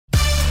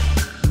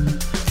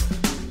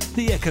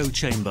The Echo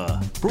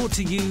Chamber, brought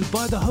to you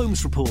by The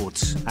Holmes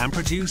Report and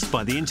produced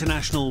by the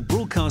international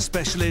broadcast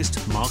specialist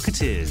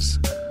Marketeers.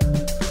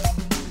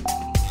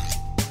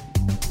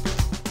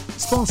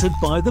 Sponsored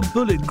by the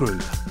Bullet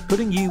Group,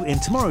 putting you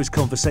in tomorrow's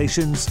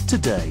conversations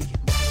today.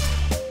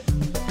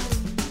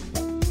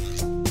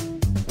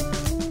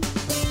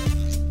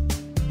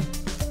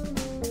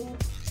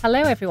 Hello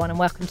everyone and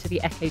welcome to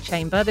the Echo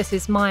Chamber. This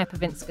is Maya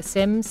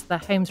Pawinska-Sims, the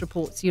Holmes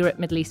Report's Europe,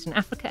 Middle East and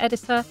Africa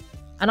editor.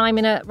 And I'm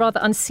in a rather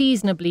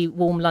unseasonably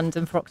warm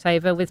London for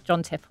October with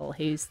Jon Tipple,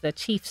 who's the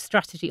Chief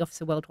Strategy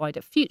Officer worldwide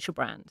at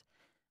FutureBrand,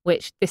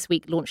 which this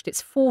week launched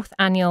its 4th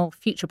annual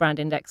FutureBrand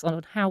Index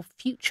on how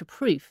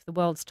future-proof the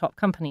world's top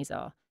companies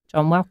are.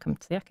 Jon, welcome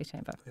to the Echo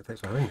Chamber. Yeah,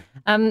 thanks for having me.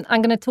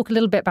 I'm going to talk a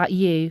little bit about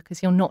you,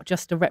 because you're not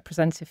just a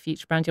representative of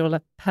FutureBrand, you're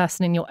a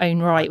person in your own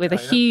right with a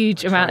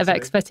huge amount of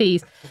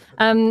expertise.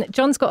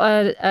 Jon's got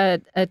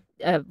a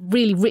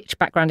really rich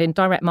background in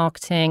direct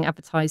marketing,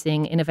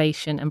 advertising,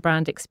 innovation and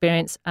brand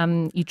experience.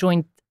 You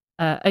joined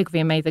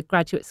Ogilvy Mather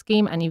graduate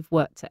scheme and you've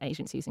worked at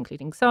agencies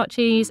including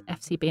Saatchi's,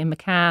 FCB and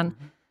McCann,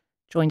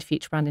 joined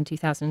FutureBrand in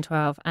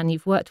 2012, and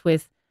you've worked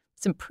with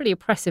some pretty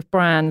impressive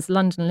brands,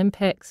 London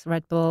Olympics,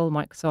 Red Bull,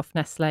 Microsoft,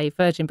 Nestle,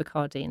 Virgin,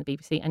 Bacardi and the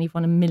BBC, and you've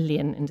won 1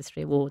 million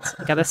industry awards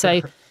together.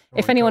 So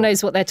if anyone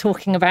knows what they're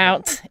talking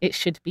about, it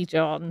should be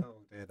Jon. Oh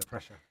dear, the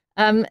pressure.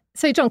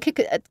 So Jon, kick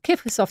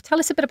us off. Tell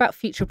us a bit about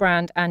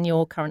FutureBrand and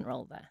your current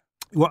role there.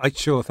 Well,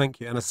 sure,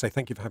 thank you. And I say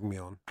thank you for having me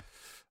on.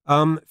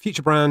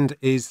 FutureBrand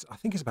is, I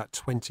think it's about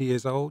 20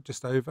 years old,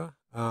 just over.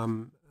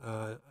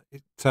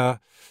 It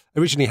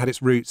originally had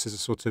its roots as a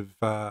sort of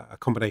a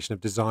combination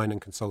of design and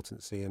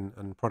consultancy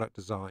and product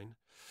design,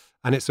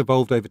 and it's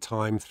evolved over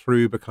time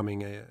through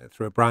becoming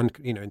through a brand,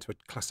 into a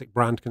classic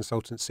brand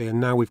consultancy, and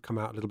now we've come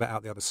out a little bit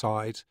out the other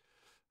side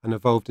and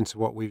evolved into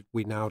what we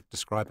now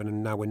describe,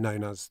 and now we're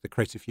known as the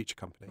Creative Future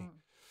Company.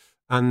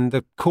 And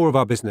the core of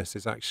our business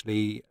is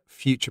actually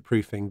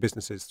future-proofing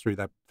businesses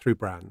through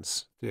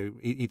brands,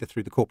 either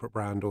through the corporate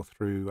brand or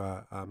through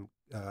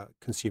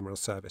consumer or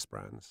service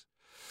brands.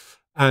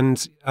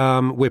 And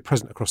we're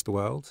present across the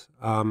world.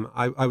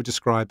 I would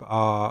describe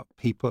our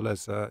people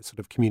as a sort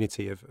of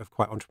community of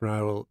quite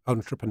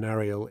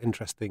entrepreneurial,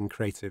 interesting,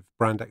 creative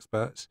brand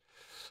experts.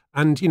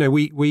 And,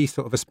 we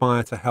sort of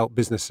aspire to help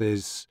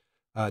businesses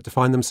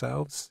define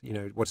themselves,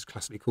 what is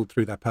classically called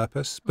through their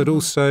purpose, but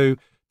also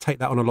take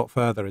that on a lot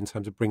further in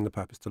terms of bring the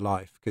purpose to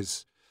life,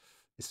 because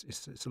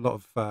it's a lot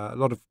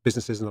of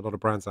businesses and a lot of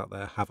brands out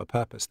there have a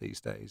purpose these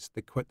days.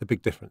 The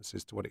big difference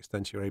is to what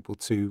extent you're able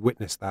to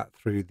witness that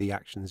through the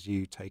actions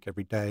you take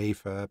every day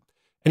for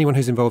anyone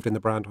who's involved in the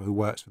brand or who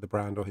works for the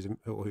brand or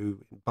who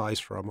buys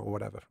from or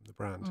whatever from the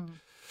brand.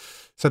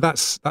 So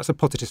that's a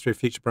potted history of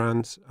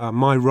FutureBrand.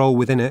 My role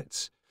within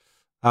it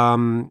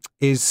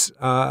is,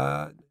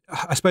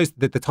 I suppose,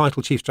 the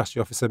title Chief Strategy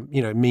Officer,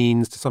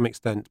 means to some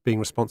extent being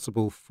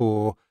responsible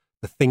for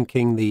the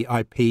thinking, the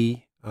IP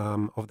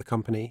of the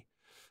company,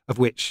 of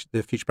which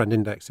the FutureBrand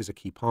Index is a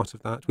key part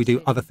of that. We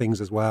do other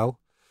things as well.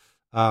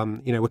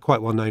 We're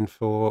quite well known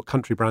for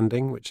country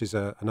branding, which is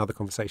another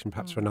conversation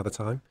perhaps for another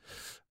time.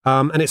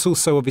 And it's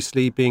also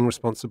obviously being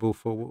responsible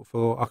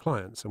for our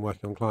clients and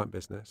working on client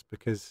business,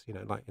 because,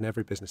 like in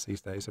every business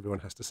these days, everyone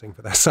has to sing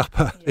for their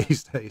supper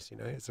these days,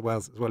 as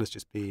well as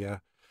just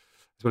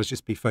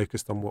be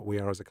focused on what we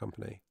are as a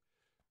company.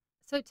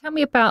 So tell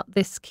me about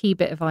this key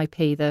bit of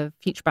IP, the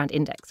FutureBrand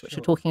Index, which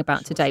we're talking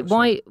about today.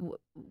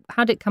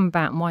 How did it come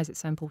about and why is it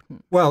so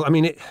important? Well, I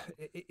mean,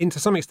 to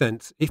some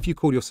extent, if you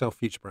call yourself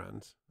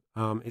FutureBrand,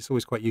 it's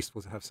always quite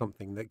useful to have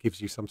something that gives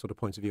you some sort of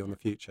point of view on the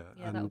future.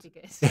 Yeah, that would be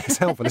good. It's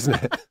helpful, isn't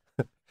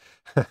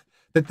it?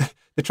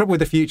 The trouble with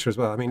the future as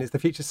well, I mean, is the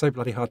future's so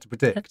bloody hard to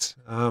predict.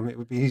 It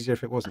would be easier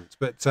if it wasn't.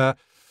 But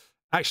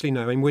actually,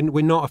 no, I mean,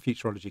 we're not a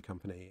futurology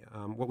company.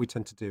 What we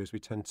tend to do is we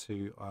tend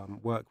to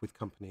work with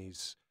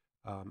companies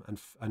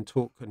and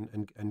talk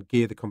and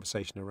gear the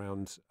conversation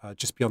around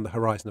just beyond the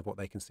horizon of what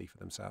they can see for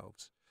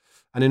themselves.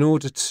 And in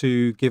order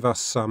to give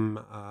us some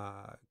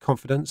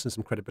confidence and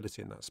some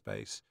credibility in that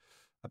space,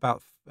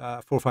 about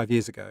 4 or 5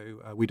 years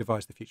ago, we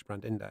devised the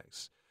FutureBrand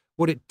Index.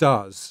 What it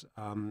does,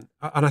 and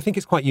I think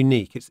it's quite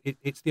unique,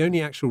 it's the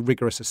only actual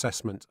rigorous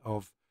assessment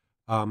of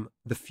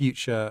the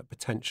future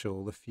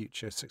potential, the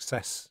future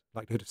success,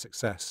 likelihood of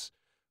success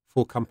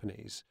for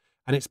companies.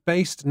 And it's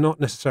based not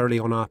necessarily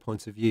on our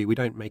point of view. We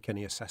don't make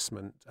any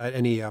assumptions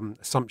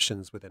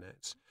within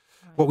it.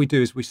 Right. What we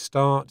do is we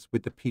start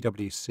with the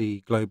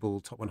PwC Global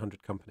Top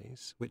 100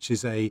 Companies, which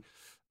is a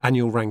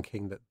annual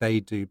ranking that they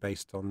do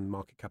based on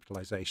market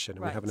capitalization,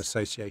 and we have an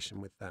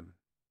association with them.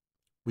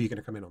 Were you going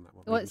to come in on that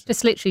one? Well, it's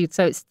just literally,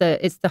 so it's the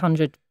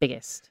 100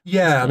 biggest.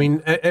 Yeah, I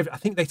mean, I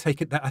think they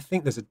take it. I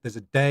think there's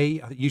a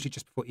day, usually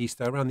just before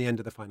Easter, around the end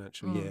of the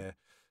financial year,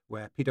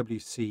 where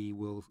PwC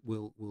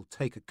will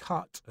take a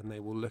cut and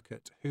they will look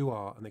at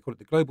and they call it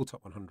the Global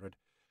Top 100,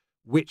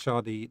 which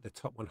are the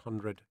top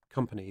 100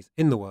 companies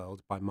in the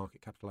world by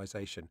market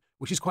capitalization,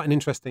 which is quite an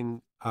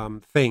interesting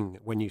thing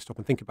when you stop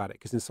and think about it,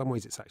 because in some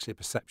ways it's actually a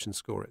perception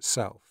score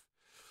itself.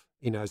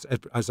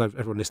 As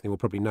everyone listening will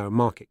probably know,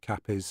 market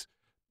cap is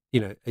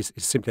is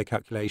simply a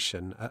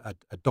calculation,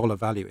 a dollar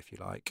value, if you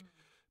like,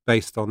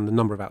 based on the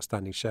number of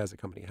outstanding shares a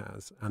company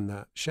has and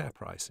the share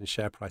price. And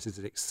share price is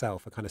in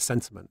itself a kind of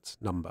sentiment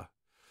number.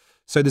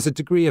 So there's a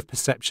degree of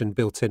perception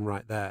built in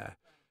right there.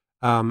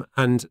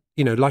 And,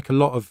 like a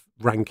lot of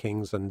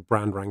rankings and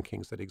brand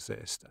rankings that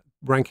exist,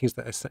 rankings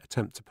that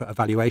attempt to put a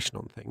valuation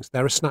on things,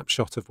 they're a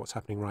snapshot of what's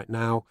happening right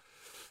now.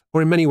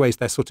 Or in many ways,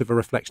 they're sort of a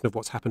reflection of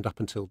what's happened up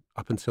until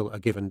a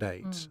given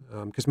date.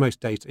 Because most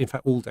data, in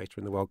fact, all data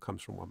in the world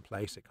comes from one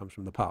place. It comes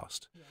from the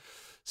past. Yeah.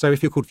 So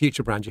if you're called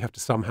FutureBrand, you have to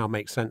somehow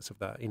make sense of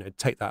that,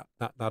 take that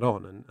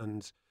on.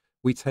 And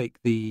we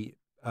take the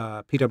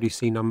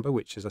PwC number,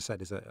 which, as I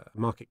said, is a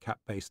market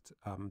cap-based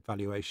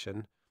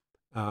valuation,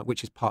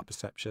 which is part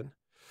perception.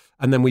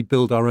 And then we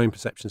build our own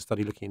perception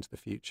study looking into the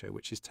future,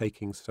 which is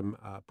taking some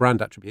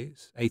brand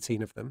attributes,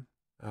 18 of them,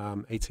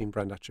 18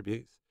 brand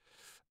attributes.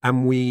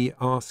 And we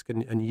ask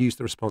and use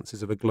the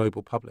responses of a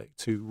global public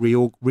to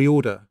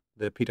reorder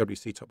the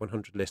PwC Top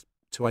 100 list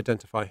to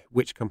identify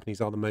which companies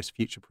are the most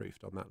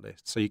future-proofed on that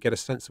list. So you get a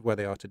sense of where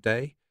they are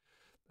today,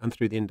 and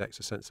through the index,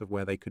 a sense of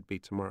where they could be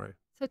tomorrow.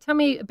 So tell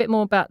me a bit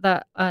more about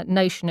that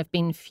notion of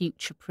being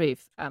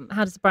future-proof.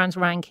 How does the brand's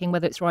ranking,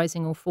 whether it's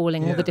rising or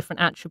falling, all the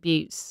different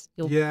attributes,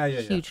 your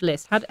huge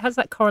list, how does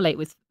that correlate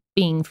with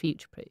being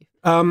future-proof?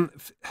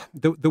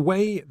 The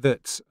way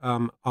that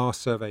our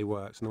survey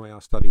works and the way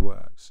our study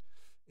works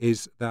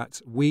is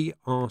that we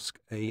ask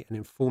an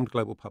informed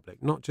global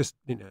public, not just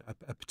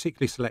a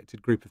particularly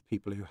selected group of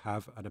people who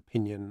have an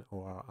opinion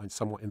or are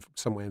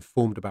some way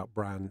informed about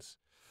brands,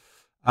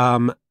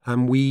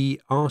 and we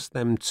ask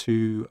them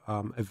to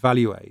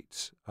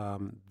evaluate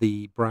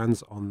the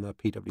brands on the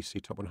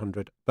PwC Top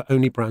 100, but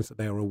only brands that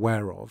they are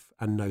aware of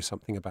and know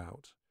something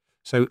about.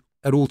 So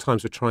at all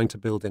times, we're trying to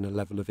build in a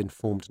level of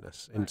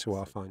informedness into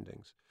our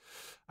findings.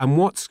 And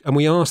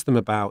we ask them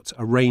about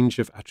a range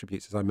of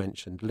attributes, as I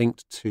mentioned,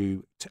 linked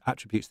to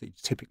attributes that you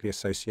typically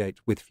associate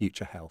with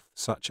future health,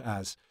 such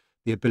as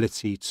the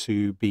ability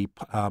to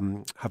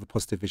have a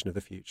positive vision of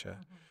the future,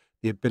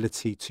 the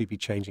ability to be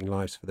changing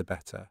lives for the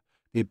better,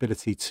 the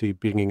ability to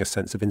bringing a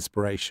sense of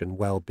inspiration,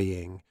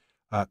 well-being,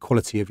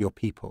 quality of your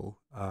people,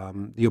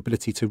 the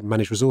ability to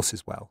manage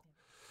resources well.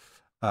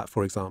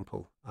 For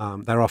example,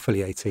 there are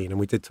fully 18, and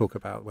we did talk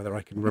about whether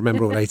I can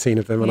remember all 18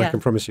 of them, and I can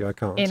promise you I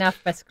can't. In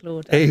alphabetical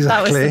order. Exactly.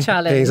 That was the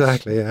challenge.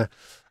 Exactly, yeah.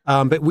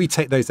 But we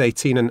take those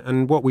 18,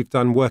 and what we've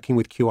done working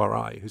with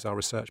QRI, who's our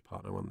research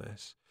partner on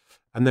this,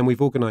 and then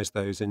we've organised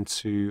those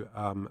into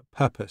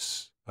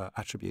purpose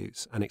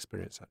attributes and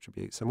experience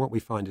attributes. And what we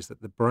find is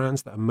that the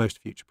brands that are most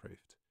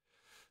future-proofed,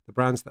 the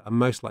brands that are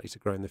most likely to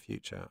grow in the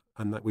future,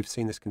 and that we've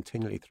seen this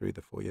continually through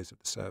the 4 years of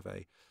the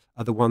survey,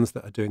 are the ones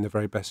that are doing the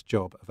very best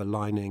job of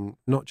aligning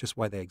not just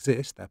why they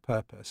exist, their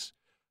purpose,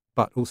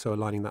 but also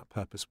aligning that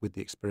purpose with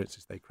the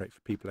experiences they create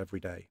for people every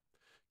day.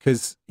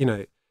 Because,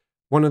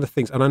 one of the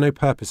things, and I know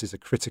purpose is a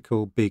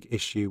critical, big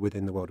issue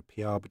within the world of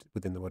PR, but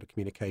within the world of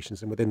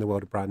communications and within the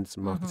world of brands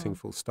and marketing,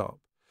 full stop.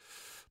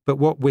 But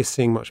what we're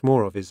seeing much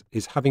more of is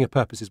having a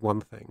purpose is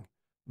one thing.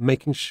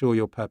 Making sure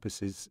your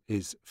purpose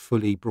is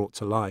fully brought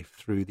to life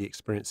through the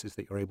experiences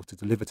that you're able to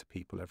deliver to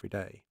people every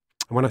day.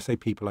 And when I say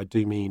people, I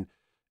do mean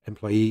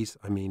employees,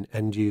 I mean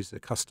end user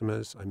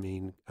customers, I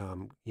mean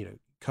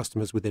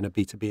customers within a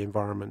B2B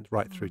environment,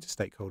 right through to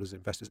stakeholders,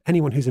 investors,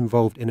 anyone who's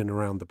involved in and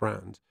around the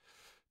brand,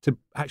 to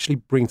actually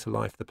bring to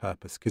life the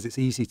purpose. Because it's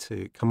easy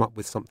to come up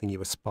with something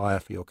you aspire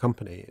for your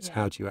company. It's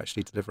how do you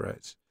actually deliver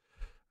it?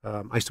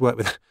 I used to work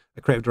with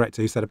a creative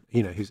director who said,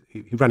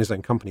 who ran his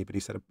own company, but he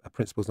said a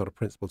principle is not a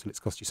principle till it's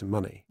cost you some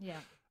money. Yeah.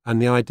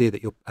 And the idea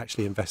that you're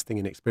actually investing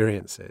in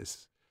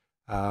experiences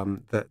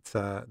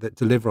that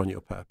deliver on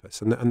your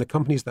purpose, and the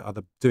companies that are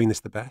doing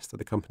this the best are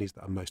the companies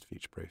that are most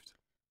future-proofed.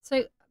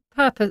 So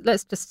purpose.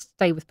 Let's just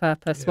stay with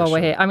purpose while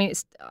we're here. I mean,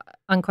 it's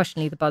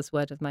unquestionably the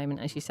buzzword of the moment,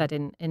 as you said,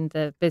 in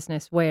the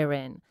business we're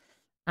in.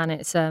 And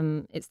it's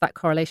that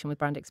correlation with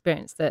brand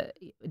experience that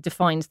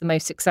defines the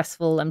most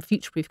successful and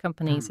future-proof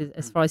companies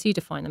as far as you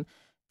define them.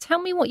 Tell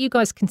me what you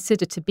guys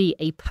consider to be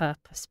a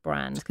purpose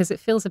brand, because it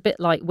feels a bit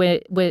like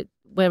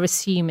we're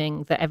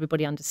assuming that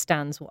everybody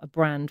understands what a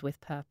brand with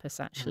purpose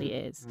actually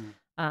is,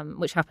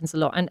 which happens a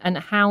lot, and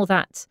how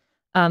that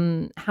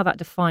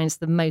defines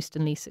the most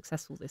and least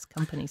successful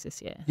companies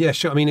this year. Yeah,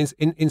 sure. I mean,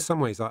 in some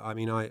ways, I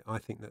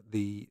think that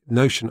the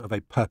notion of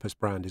a purpose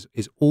brand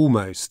is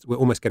almost, we're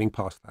almost getting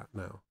past that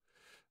now.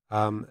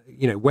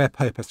 Where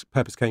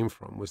purpose came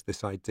from was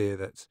this idea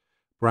that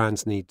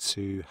brands need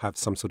to have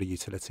some sort of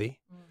utility,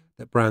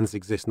 that brands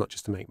exist not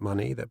just to make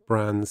money, that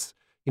brands,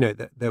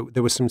 that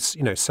there were some,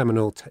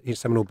 seminal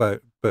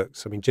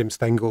books. I mean, Jim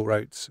Stengel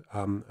wrote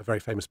a very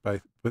famous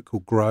book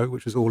called Grow,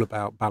 which was all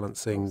about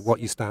balancing what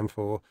you stand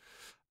for.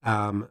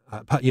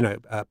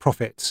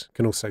 Profit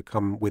can also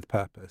come with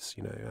purpose,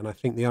 and I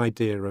think the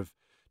idea of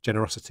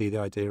generosity, the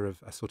idea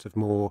of a sort of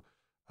more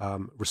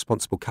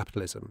responsible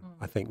capitalism,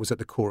 I think, was at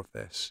the core of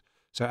this.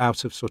 So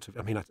out of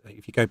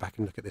if you go back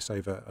and look at this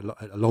over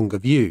a longer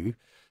view,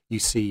 you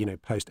see,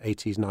 post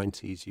 80s,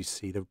 90s, you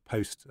see the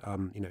post,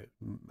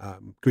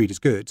 greed is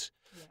good.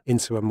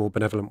 into a more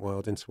benevolent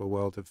world, into a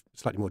world of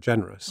slightly more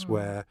generous,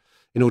 where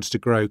in order to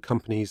grow,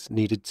 companies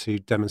needed to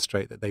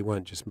demonstrate that they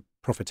weren't just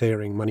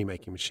profiteering,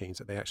 money-making machines,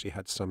 that they actually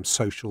had some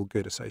social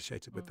good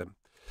associated with them.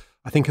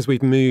 I think as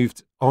we've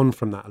moved on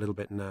from that a little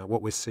bit now,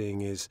 what we're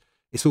seeing is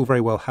it's all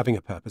very well having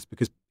a purpose,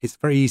 because it's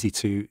very easy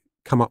to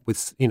come up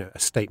with, a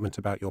statement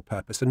about your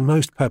purpose. And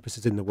most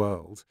purposes in the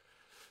world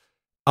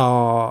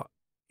are,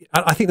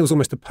 I think there was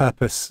almost a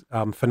purpose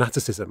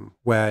fanaticism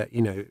where,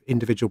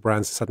 individual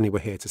brands suddenly were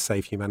here to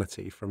save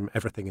humanity from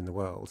everything in the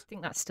world. I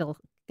think that's still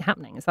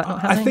happening. Is that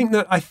not happening?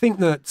 I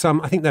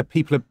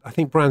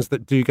think brands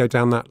that do go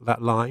down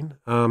that line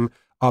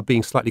are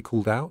being slightly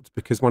called out,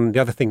 because the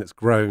other thing that's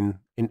grown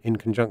in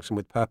conjunction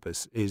with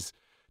purpose is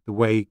the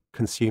way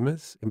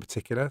consumers, in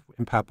particular,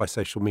 empowered by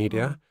social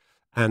media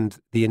and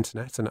the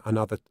internet and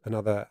other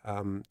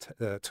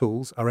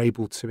tools, are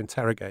able to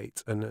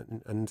interrogate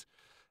and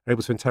are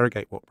able to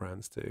interrogate what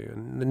brands do,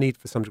 and the need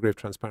for some degree of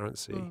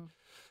transparency.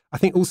 I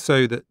think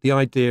also that the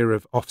idea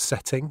of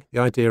offsetting, the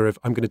idea of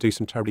I'm going to do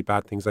some terribly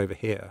bad things over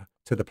here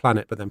to the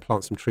planet, but then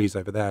plant some trees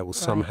over there will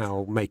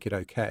somehow make it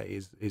okay,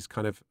 is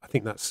kind of, I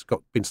think that's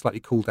been slightly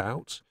called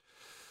out.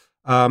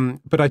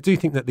 But I do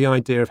think that the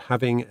idea of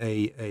having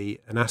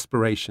an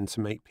aspiration to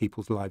make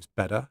people's lives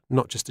better,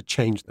 not just to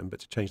change them,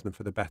 but to change them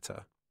for the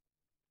better,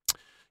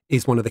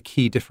 is one of the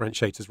key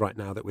differentiators right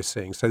now that we're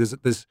seeing. So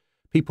there's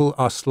people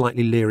are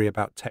slightly leery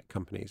about tech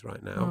companies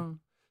right now.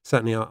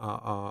 Certainly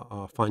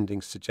our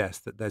findings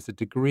suggest that there's a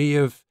degree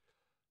of,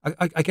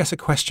 I guess, a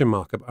question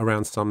mark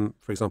around some,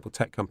 for example,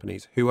 tech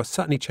companies who are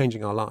certainly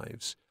changing our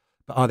lives,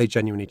 but are they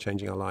genuinely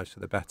changing our lives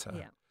for the better?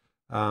 Yeah.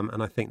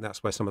 And I think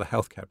that's where some of the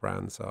healthcare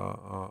brands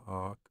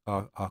are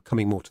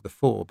coming more to the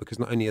fore, because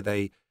not only are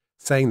they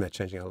saying they're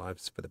changing our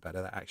lives for the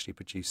better, they're actually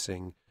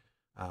producing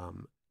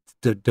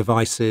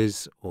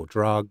devices or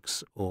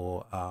drugs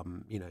or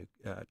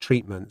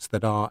treatments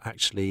that are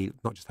actually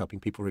not just helping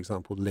people, for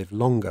example, live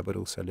longer, but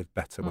also live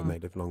better when they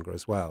live longer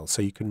as well.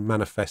 So you can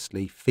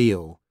manifestly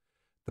feel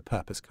the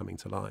purpose coming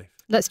to life.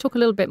 Let's talk a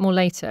little bit more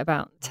later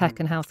about tech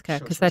and healthcare,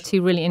 because they're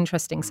two really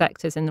interesting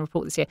sectors in the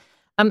report this year.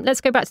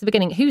 Let's go back to the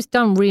beginning. Who's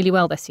done really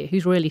well this year?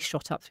 Who's really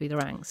shot up through the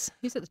ranks?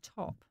 Who's at the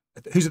top?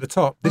 Who's at the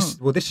top?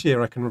 This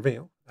year I can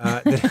reveal.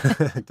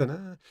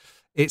 Dunno.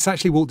 It's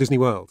actually Walt Disney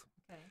World,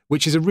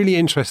 which is a really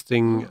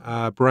interesting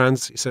brand.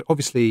 So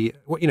obviously,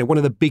 one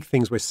of the big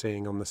things we're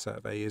seeing on the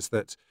survey is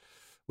that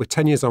we're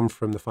 10 years on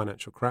from the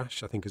financial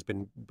crash. I think has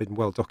been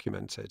well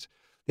documented.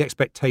 The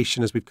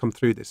expectation as we've come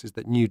through this is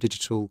that new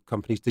digital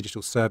companies,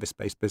 digital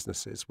service-based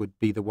businesses would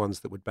be the ones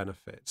that would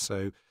benefit.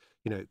 So,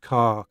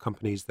 car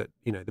companies that,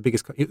 the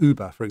biggest,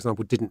 Uber, for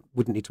example,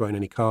 wouldn't need to own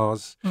any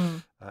cars.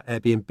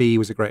 Airbnb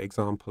was a great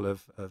example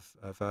of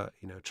a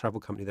travel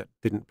company that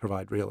didn't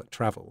provide real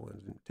travel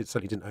and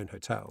certainly didn't own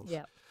hotels.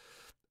 Yeah.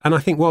 And I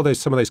think while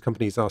some of those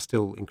companies are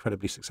still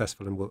incredibly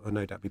successful and will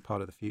no doubt be part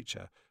of the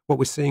future, what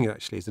we're seeing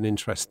actually is an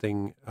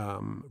interesting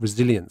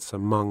resilience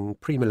among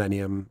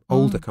pre-millennium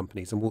older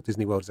companies, and Walt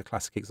Disney World is a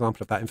classic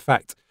example of that. In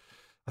fact,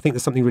 I think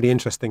there's something really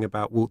interesting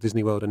about Walt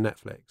Disney World and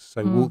Netflix.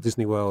 So Walt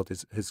Disney World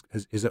is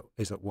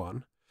at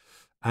 1.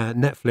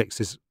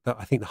 Netflix is,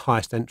 I think, the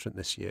highest entrant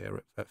this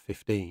year at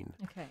 15.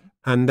 Okay.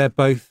 And they're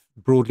both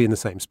broadly in the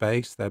same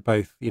space. They're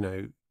both,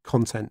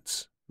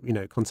 content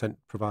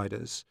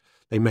providers.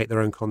 They make their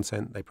own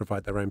content. They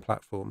provide their own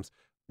platforms.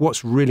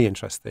 What's really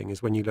interesting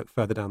is when you look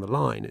further down the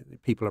line,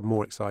 people are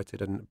more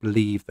excited and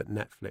believe that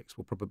Netflix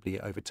will probably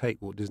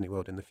overtake Walt Disney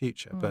World in the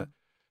future. But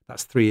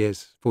that's 4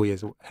 years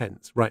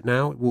hence. Right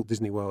now, Walt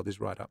Disney World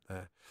is right up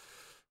there.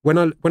 When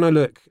I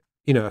look,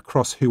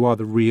 across who are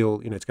the real,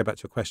 to go back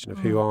to your question of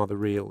who are the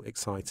real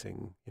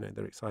exciting,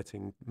 they're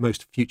exciting,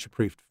 most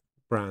future-proofed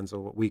brands,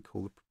 or what we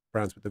call the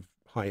brands with the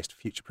highest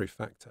future-proof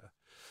factor.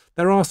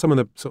 There are some of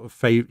the sort of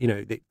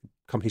the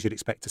companies you'd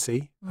expect to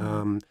see.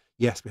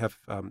 Yes, we have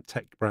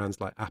tech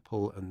brands like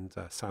Apple and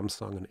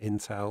Samsung and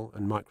Intel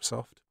and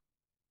Microsoft.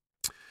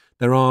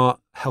 There are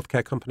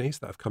healthcare companies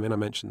that have come in. I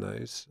mentioned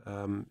those.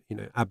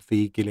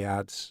 AbbVie,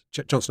 Gilead,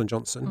 Johnson &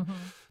 Johnson.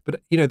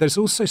 But there's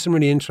also some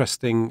really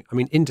interesting.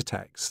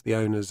 Inditex, the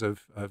owners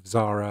of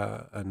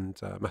Zara and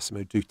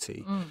Massimo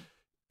Dutti,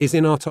 is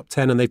in our top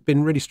 10, and they've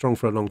been really strong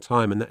for a long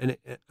time. And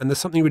there's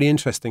something really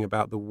interesting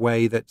about the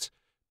way that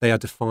they are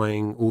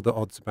defying all the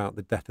odds about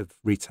the death of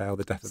retail,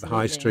 the death of the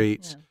high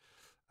street. Yeah.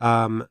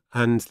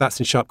 And that's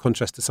in sharp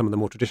contrast to some of the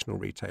more traditional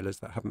retailers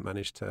that haven't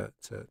managed to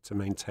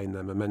maintain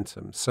their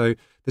momentum. So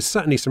there's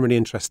certainly some really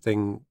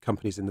interesting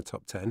companies in the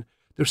top 10.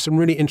 There's some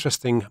really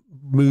interesting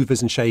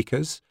movers and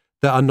shakers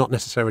that are not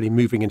necessarily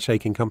moving and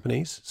shaking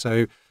companies.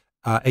 So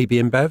AB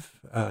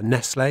InBev,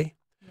 Nestle,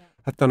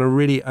 have done a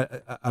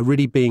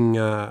really being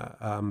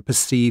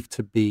perceived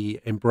to be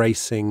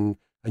embracing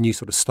a new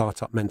sort of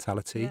startup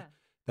mentality. Yeah.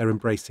 They're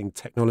embracing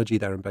technology.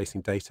 They're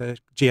embracing data.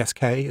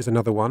 GSK is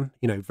another one,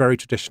 very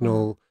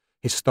traditional,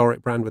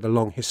 historic brand with a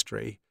long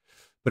history,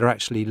 but are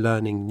actually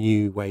learning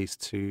new ways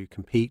to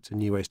compete and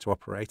new ways to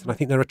operate. And I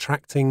think they're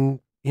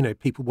attracting,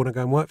 people want to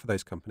go and work for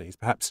those companies.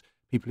 Perhaps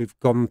people who've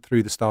gone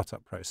through the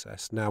startup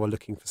process now are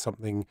looking for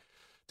something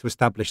to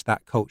establish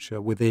that culture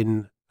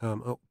within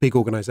big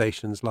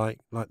organisations like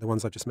the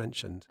ones I've just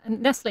mentioned.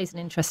 And Nestle's an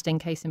interesting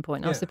case in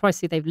point. I was surprised to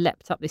see they've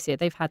leapt up this year.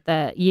 They've had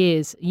their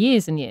years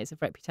and years of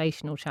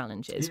reputational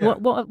challenges. Yeah.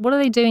 What are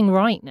they doing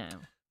right now?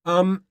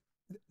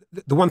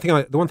 The one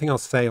thing I'll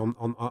say on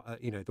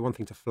the one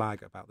thing to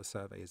flag about the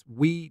survey is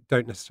we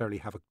don't necessarily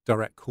have a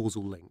direct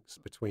causal links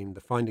between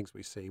the findings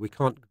we see. We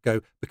can't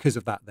go because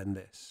of that then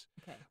this.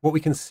 Okay. What we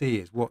can see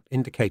is what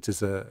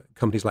indicators are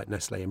companies like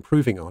Nestle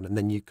improving on, and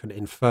then you can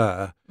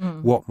infer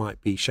what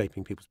might be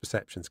shaping people's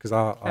perceptions, because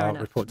our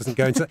report doesn't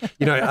go into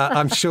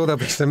I'm sure there'll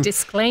be some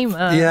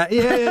disclaimer.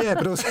 Yeah,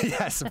 but also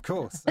yes, of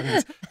course.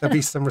 And there'll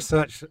be some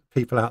research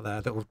people out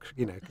there that will,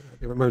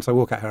 the moment I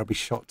walk out here, I'll be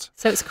shot.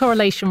 So it's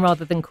correlation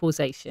rather than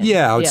causation.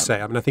 Yeah, I would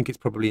say. I mean, I think it's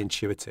probably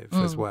intuitive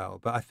as well.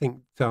 But I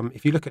think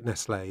if you look at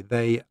Nestle,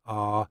 they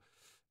are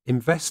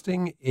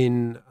investing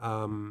in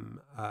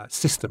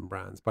system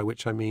brands, by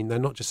which I mean they're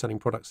not just selling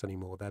products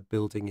anymore, they're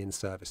building in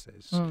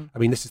services. I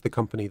mean, this is the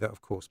company that,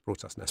 of course,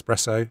 brought us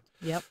Nespresso.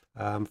 Yep.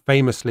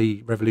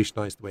 Famously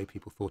revolutionised the way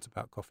people thought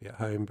about coffee at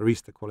home,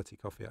 barista quality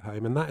coffee at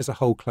home. And that is a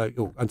whole,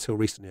 until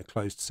recently, a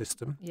closed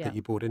system that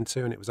you bought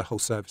into, and it was a whole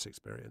service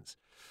experience.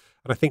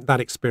 And I think that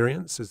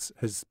experience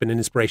has been an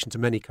inspiration to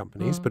many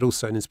companies, but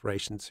also an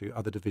inspiration to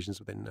other divisions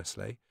within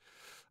Nestle.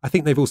 I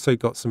think they've also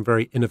got some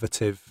very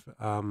innovative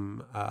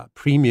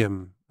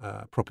premium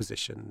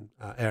proposition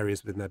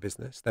areas within their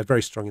business. They're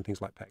very strong in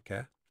things like pet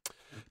care.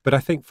 But I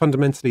think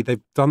fundamentally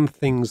they've done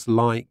things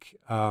like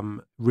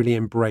really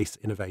embrace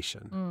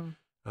innovation.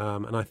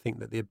 And I think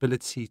that the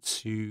ability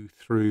to,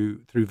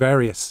 through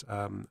various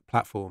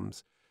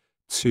platforms,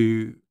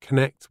 to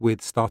connect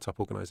with startup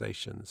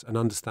organizations and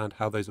understand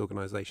how those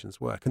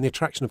organizations work. And the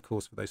attraction, of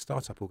course, for those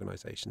startup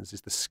organizations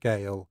is the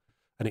scale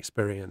and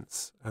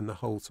experience and the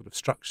whole sort of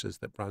structures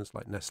that brands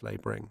like Nestle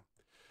bring.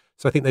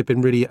 So I think they've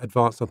been really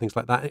advanced on things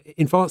like that.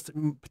 Advanced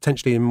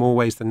potentially in more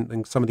ways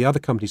than some of the other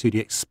companies who do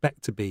you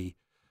expect to be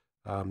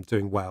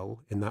doing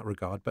well in that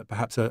regard, but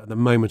perhaps at the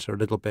moment are a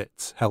little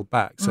bit held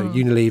back. So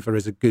Unilever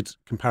is a good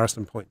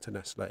comparison point to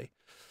Nestle.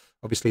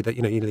 Obviously, that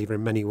Unilever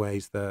in many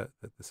ways the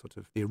sort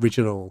of the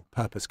original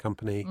purpose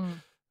company,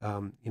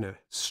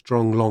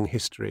 strong long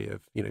history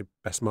of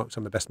some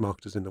of the best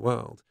marketers in the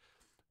world.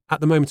 At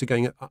the moment, are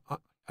going.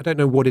 I don't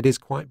know what it is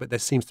quite, but there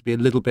seems to be a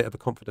little bit of a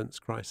confidence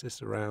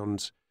crisis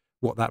around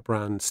what that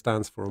brand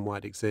stands for and why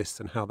it exists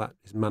and how that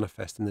is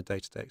manifest in the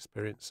day-to-day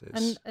experiences.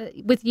 And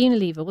with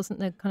Unilever, wasn't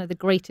the kind of the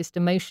greatest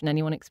emotion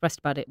anyone expressed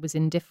about it was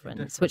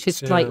indifference, which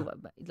is like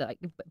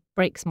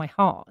breaks my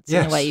heart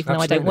in a way, even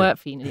though I don't work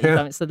for Unilever.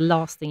 Yeah. It's the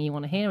last thing you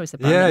want to hear as a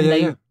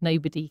brand.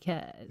 Nobody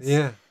cares.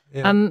 Yeah.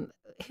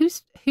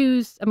 Who's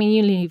I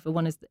mean,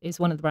 Unilever is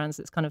one of the brands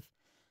that's kind of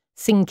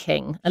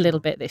sinking a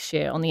little bit this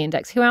year on the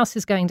index. Who else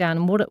is going down,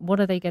 and what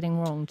are they getting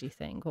wrong, do you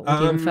think? What would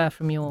you infer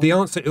from your The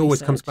answer research?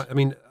 Always comes back. I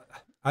mean,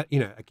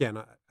 again,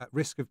 at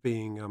risk of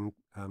being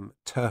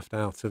turfed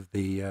out of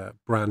the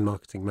brand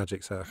marketing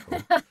magic circle,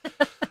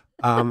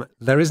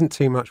 there isn't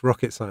too much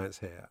rocket science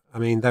here. I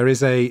mean, there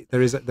is a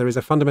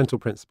fundamental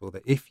principle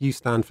that if you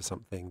stand for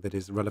something that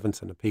is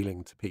relevant and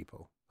appealing to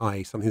people,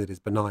 i.e., something that is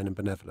benign and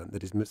benevolent,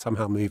 that is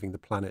somehow moving the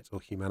planet or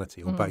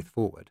humanity or both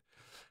forward,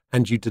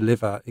 and you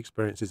deliver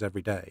experiences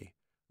every day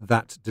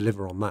that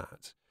deliver on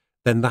that,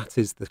 then that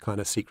is the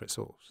kind of secret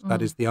sauce.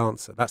 That is the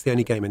answer. That's the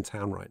only game in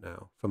town right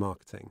now for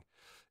marketing.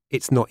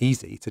 It's not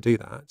easy to do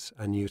that.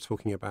 And you're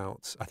talking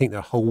about, I think there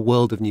are a whole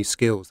world of new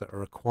skills that are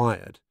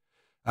required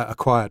to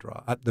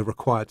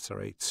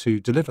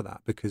deliver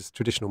that, because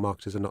traditional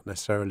marketers are not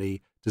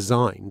necessarily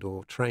designed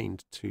or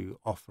trained to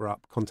offer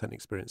up content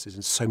experiences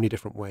in so many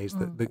different ways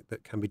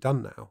that can be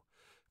done now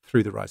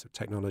through the rise of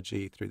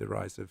technology, through the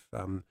rise of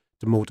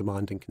more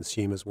demanding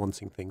consumers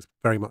wanting things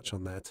very much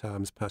on their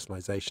terms.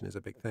 Personalization is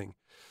a big thing.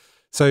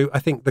 So I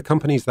think the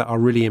companies that are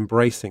really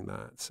embracing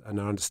that and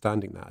are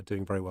understanding that are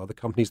doing very well. The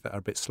companies that are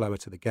a bit slower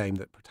to the game,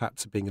 that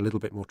perhaps are being a little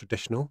bit more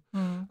traditional,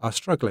 are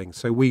struggling.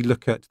 So we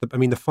look at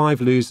the five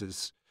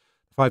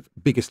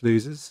biggest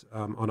losers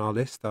on our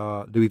list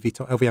are Louis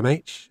Vuitton,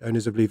 LVMH,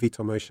 owners of Louis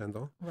Vuitton, Moët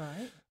Chandon,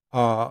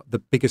 are the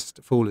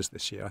biggest fallers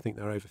this year. I think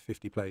they're over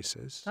 50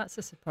 places. That's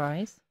a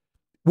surprise.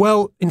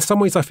 Well, in some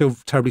ways I feel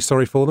terribly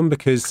sorry for them,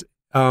 because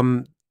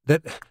they're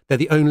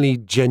the only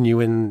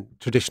genuine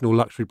traditional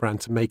luxury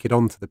brand to make it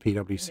onto the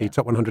PwC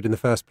top 100 in the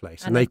first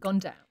place. And they've gone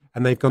down.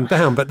 And they've gone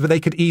down, but they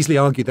could easily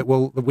argue that,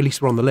 well, at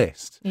least we're on the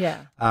list.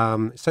 Yeah.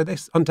 So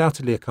there's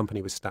undoubtedly a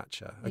company with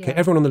stature. Okay,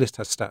 everyone on the list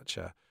has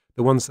stature.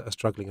 The ones that are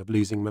struggling are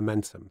losing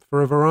momentum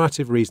for a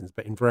variety of reasons,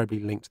 but invariably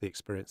linked to the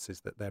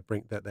experiences that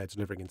they're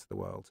delivering into the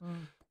world.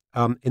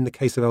 In the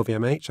case of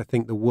LVMH, I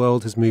think the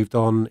world has moved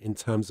on in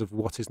terms of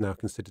what is now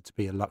considered to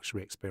be a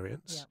luxury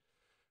experience.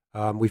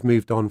 We've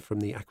moved on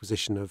from the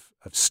acquisition of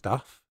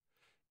stuff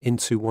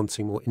into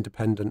wanting more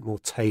independent, more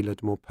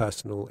tailored, more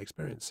personal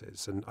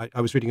experiences. And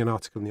I was reading an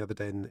article the other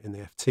day in the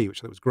FT, which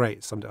I thought was great.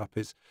 It summed it up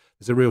as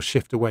there's a real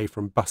shift away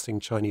from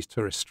busing Chinese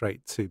tourists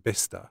straight to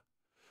Bicester.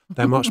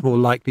 They're much more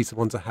likely to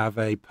want to have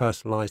a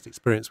personalised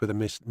experience with a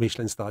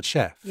Michelin-starred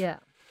chef. Yeah.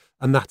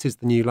 And that is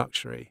the new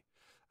luxury.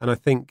 And I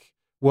think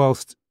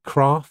whilst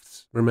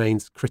Crafts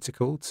remains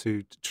critical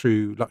to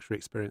true luxury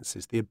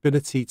experiences. The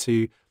ability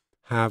to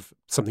have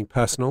something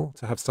personal,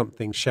 to have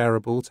something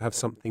shareable, to have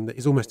something that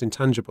is almost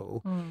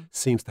intangible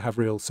seems to have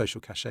real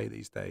social cachet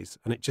these days.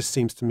 And it just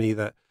seems to me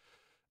that,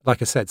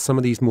 like I said, some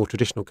of these more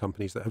traditional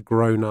companies that have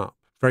grown up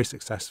very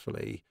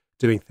successfully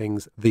doing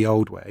things the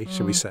old way,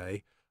 shall we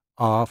say,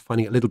 are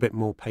finding it a little bit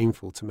more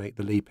painful to make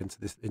the leap into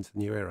the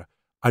new era.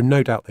 I've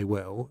no doubt they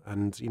will,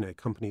 and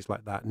companies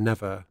like that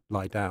never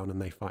lie down, and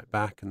they fight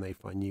back, and they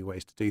find new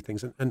ways to do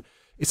things. And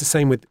it's the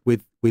same with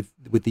the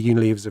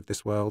Unilevers of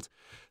this world.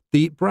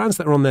 The brands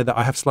that are on there that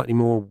I have slightly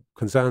more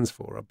concerns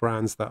for are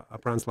brands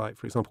like,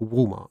 for example,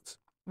 Walmart.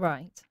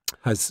 Right.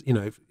 Has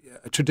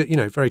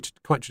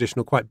quite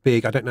traditional, quite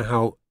big. I don't know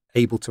how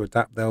able to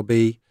adapt they'll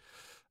be.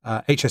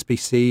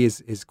 HSBC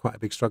is quite a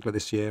big struggler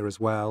this year as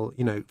well.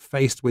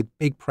 Faced with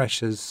big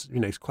pressures,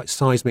 quite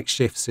seismic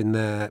shifts in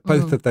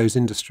both of those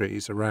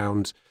industries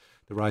around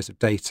the rise of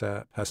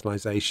data,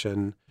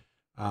 personalization,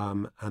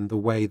 and the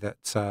way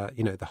that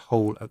the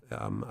whole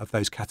of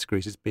those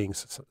categories is being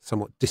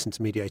somewhat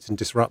disintermediated and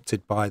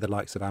disrupted by the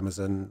likes of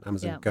Amazon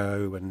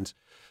Go,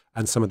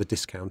 and some of the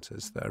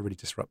discounters that are really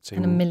disrupting.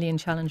 And a million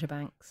challenger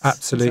banks.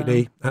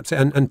 Absolutely,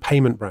 absolutely, and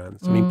payment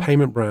brands. I mean,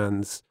 payment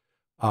brands.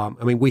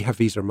 We have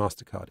Visa and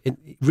MasterCard.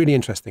 Really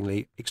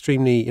interestingly,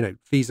 extremely,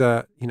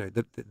 Visa,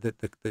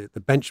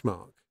 the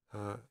benchmark,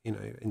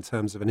 in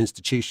terms of an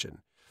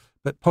institution,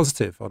 but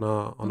positive on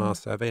our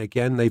survey.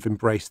 Again, they've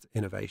embraced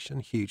innovation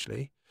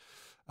hugely.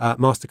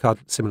 MasterCard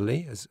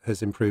similarly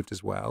has improved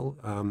as well,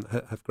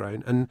 have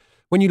grown. And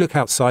when you look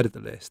outside of the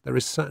list, there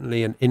is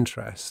certainly an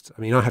interest.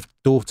 I mean, I have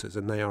daughters,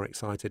 and they are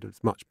excited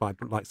as much by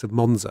the likes of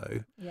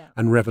Monzo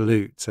and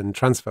Revolut and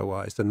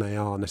TransferWise than they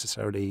are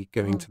necessarily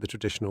going to the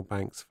traditional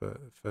banks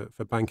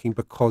for banking,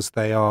 because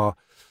they are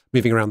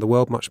moving around the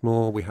world much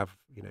more. We have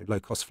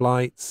low-cost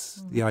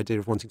flights. The idea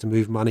of wanting to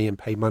move money and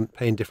pay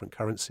in different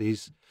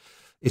currencies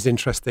is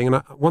interesting.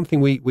 And one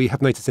thing we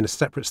have noticed in a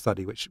separate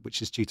study,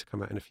 which is due to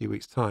come out in a few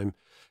weeks' time,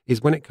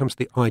 is when it comes to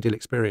the ideal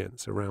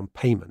experience around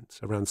payment,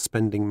 around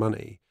spending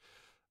money,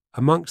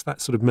 amongst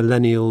that sort of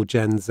millennial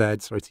Gen Z,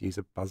 sorry to use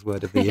a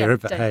buzzword of the era,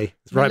 but hey,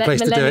 it's the right place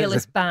to do it. Millennial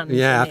is banned.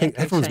 Yeah, I think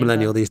everyone's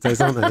millennial these days,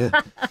 aren't they?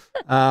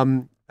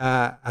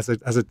 Yeah. As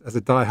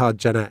a diehard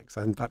Gen X,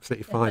 I'm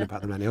absolutely fine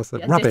about the millennials.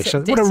 They're rubbish.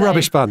 What a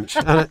rubbish bunch.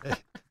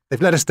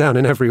 They've let us down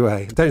in every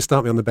way. Don't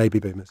start me on the baby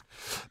boomers.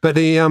 But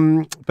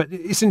but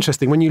it's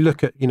interesting when you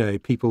look at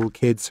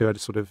kids who are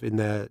sort of in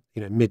their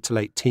mid to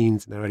late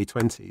teens and their early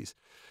 20s.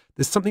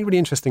 There's something really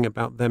interesting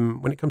about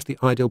them when it comes to the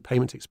ideal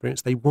payment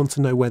experience. They want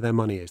to know where their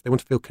money is. They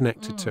want to feel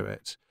connected to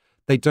it.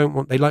 They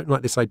don't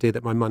like this idea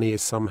that my money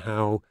is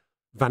somehow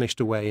vanished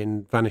away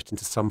and vanished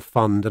into some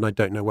fund and I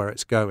don't know where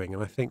it's going.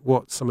 And I think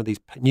what some of these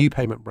new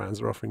payment brands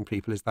are offering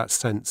people is that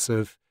sense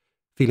of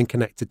feeling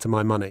connected to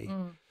my money,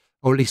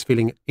 or at least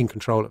feeling in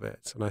control of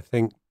it. And I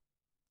think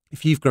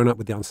if you've grown up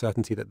with the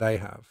uncertainty that they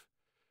have,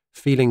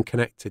 feeling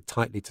connected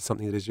tightly to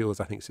something that is yours,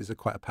 I think is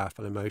quite a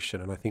powerful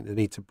emotion. And I think the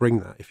need to bring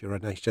that, if you're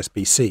an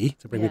HSBC,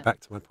 to bring me back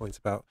to my point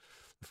about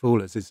the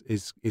Fallers,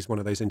 is one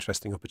of those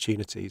interesting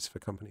opportunities for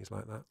companies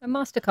like that. And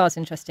MasterCard's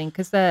interesting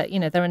because they're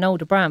an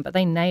older brand, but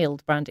they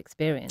nailed brand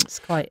experience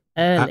quite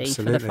early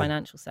for the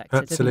financial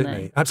sector, didn't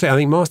they? Absolutely. I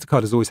think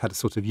MasterCard has always had a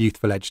sort of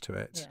youthful edge to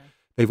it. Yeah.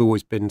 They've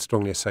always been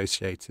strongly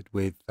associated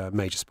with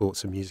major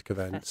sports and music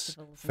events,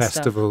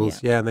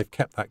 festivals, and they've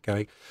kept that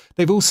going.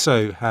 They've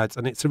also had,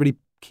 and it's a really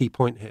key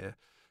point here,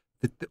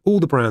 that all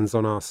the brands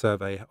on our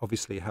survey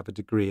obviously have a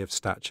degree of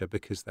stature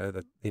because they're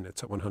the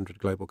top 100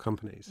 global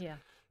companies. Yeah.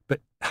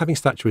 But having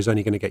stature is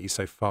only going to get you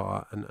so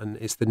far, and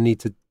it's the need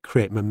to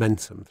create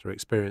momentum through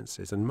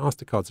experiences. And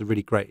MasterCard's a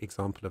really great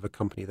example of a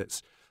company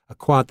that's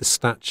acquired the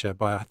stature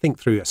by, I think,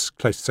 through a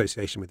close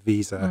association with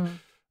Visa.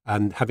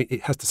 And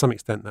it has to some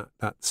extent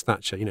that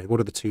stature.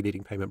 What are the two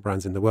leading payment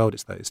brands in the world?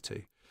 It's those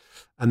two.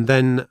 And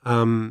then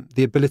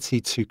the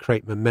ability to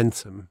create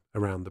momentum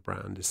around the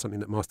brand is something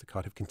that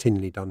MasterCard have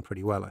continually done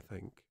pretty well, I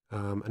think.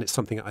 And it's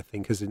something that I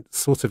think has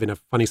sort of in a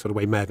funny sort of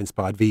way may have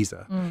inspired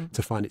Visa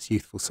to find its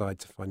youthful side,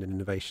 to find an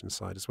innovation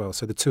side as well.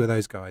 So the two of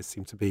those guys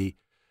seem to be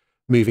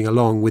moving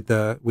along with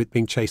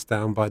being chased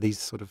down by these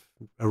sort of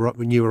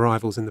new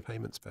arrivals in the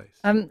payment space.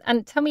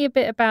 And tell me a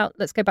bit about,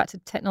 let's go back to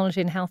technology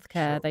and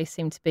healthcare. Sure. They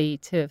seem to be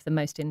two of the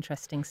most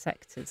interesting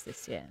sectors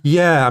this year.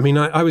 Yeah, I mean,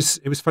 it was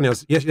funny.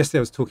 Yesterday I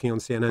was talking on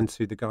CNN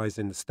to the guys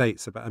in the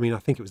States about, I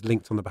think it was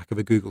linked on the back of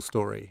a Google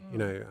story,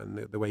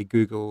 and the way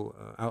Google,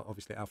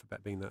 obviously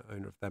Alphabet being the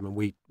owner of them, and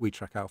we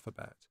track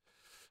Alphabet.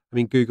 I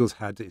mean, Google's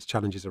had its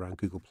challenges around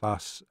Google+,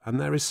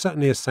 and there is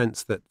certainly a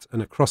sense that,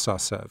 and across our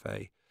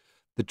survey,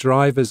 the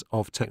drivers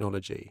of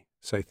technology,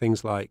 so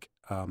things like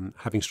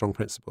having strong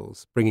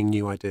principles, bringing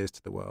new ideas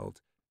to the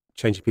world,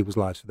 changing people's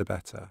lives for the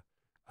better,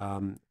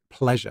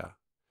 pleasure,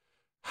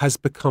 has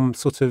become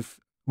sort of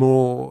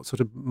more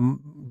at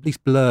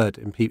least blurred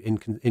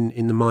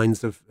in the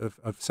minds of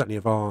certainly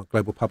of our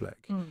global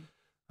public.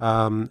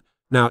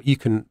 Now you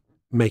can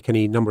make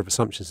any number of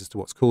assumptions as to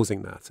what's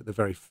causing that. At the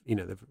very,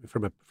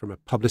 from a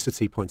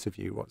publicity point of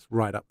view, what's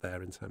right up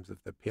there in terms of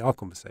the PR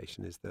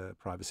conversation is the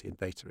privacy and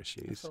data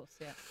issues. Of course,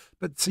 yeah.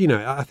 But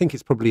I think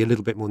it's probably a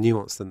little bit more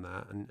nuanced than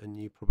that, and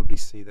you probably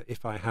see that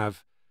if I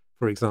have,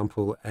 for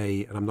example,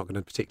 and I'm not going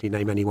to particularly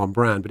name any one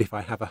brand, but if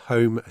I have a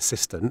home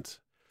assistant,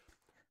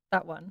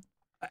 that one,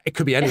 it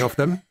could be any of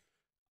them.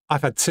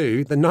 I've had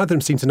two, then neither of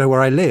them seem to know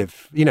where I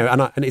live,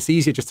 and it's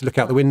easier just to look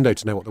out the window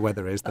to know what the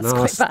weather is than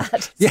ask. Quite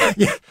bad. Yeah.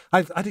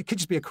 It could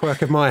just be a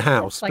quirk of my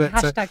house. Like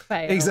hashtag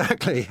fail.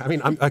 Exactly. I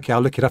mean, okay,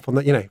 I'll look it up on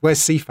the, where's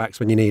CFAX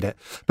when you need it?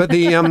 But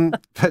there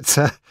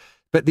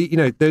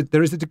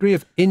is a degree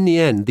of, in the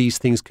end, these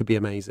things could be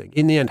amazing.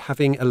 In the end,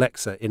 having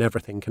Alexa in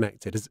everything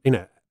connected is,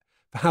 for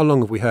how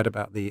long have we heard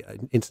about the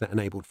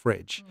internet-enabled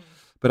fridge?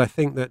 But I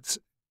think that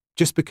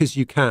just because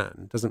you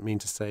can doesn't mean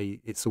to say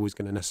it's always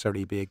going to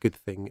necessarily be a good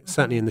thing,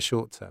 certainly in the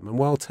short term. And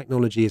while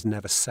technology is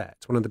never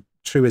set, one of the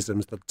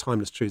truisms, the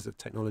timeless truths of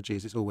technology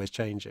is it's always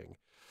changing.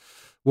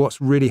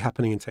 What's really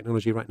happening in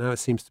technology right now, it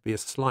seems to be a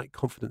slight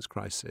confidence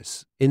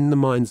crisis in the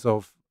minds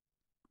of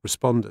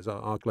responders,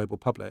 our global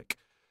public,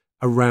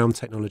 around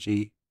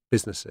technology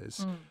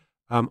businesses.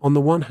 On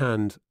the one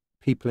hand,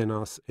 people in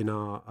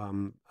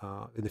the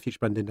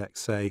FutureBrand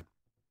Index say,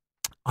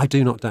 I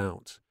do not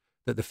doubt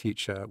that the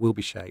future will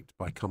be shaped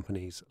by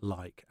companies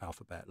like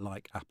Alphabet,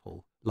 like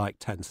Apple, like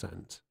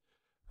Tencent.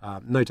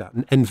 No doubt.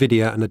 And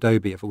NVIDIA and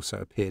Adobe have also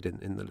appeared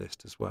in the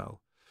list as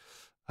well.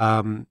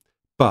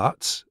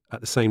 But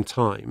at the same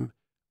time,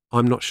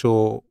 I'm not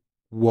sure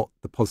what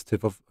the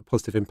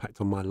positive impact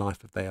on my life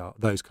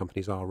those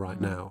companies are right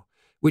now.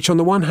 Which on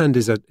the one hand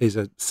is a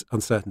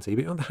uncertainty,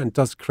 but on the other hand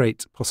does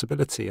create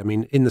possibility. I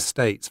mean, in the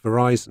States,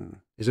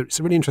 Verizon it's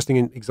a really interesting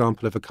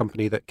example of a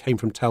company that came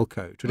from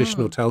telco,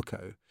 traditional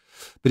telco,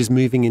 but is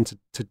moving into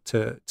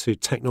to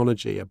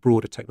technology, a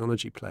broader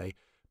technology play,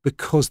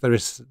 because there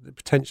is the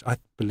potential, I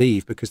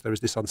believe, because there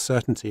is this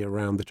uncertainty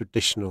around the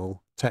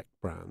traditional tech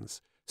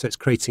brands. So it's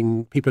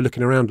creating, people are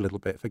looking around a little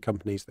bit for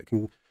companies that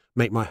can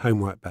make my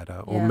homework better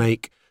or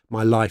make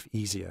my life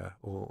easier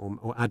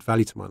or add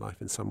value to my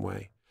life in some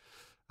way.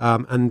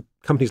 And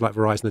companies like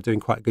Verizon are doing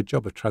quite a good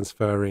job of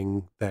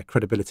transferring their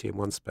credibility in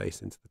one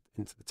space into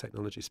the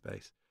technology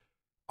space.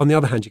 On the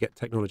other hand, you get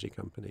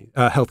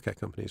healthcare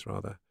companies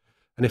rather.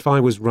 And if I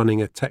was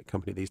running a tech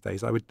company these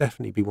days, I would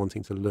definitely be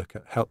wanting to look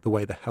at the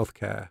way the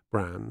healthcare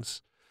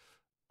brands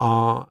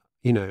are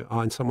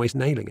in some ways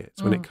nailing it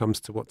when it comes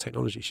to what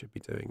technology should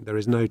be doing. There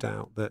is no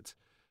doubt that,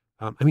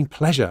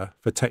 pleasure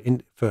for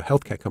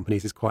healthcare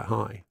companies is quite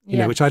high,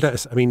 which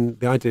the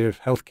idea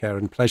of healthcare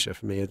and pleasure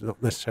for me are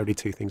not necessarily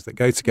two things that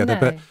go together,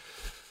 but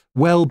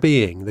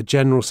well-being, the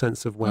general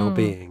sense of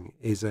well-being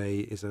is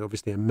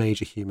obviously a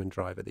major human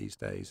driver these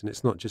days. And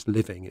it's not just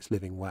living, it's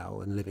living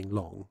well and living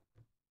long.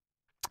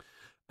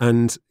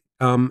 And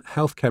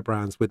healthcare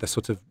brands with a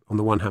sort of, on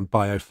the one hand,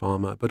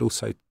 biopharma, but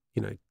also,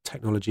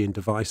 technology and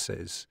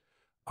devices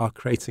are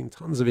creating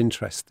tons of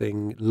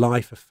interesting,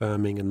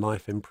 life-affirming and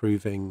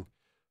life-improving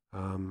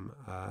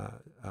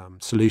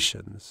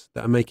solutions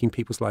that are making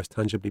people's lives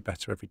tangibly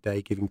better every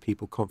day, giving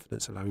people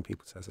confidence, allowing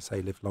people to, as I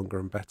say, live longer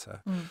and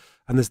better.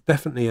 And there's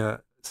definitely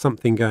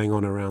something going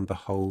on around the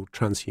whole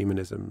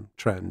transhumanism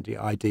trend, the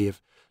idea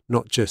of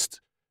not just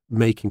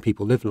making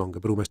people live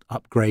longer, but almost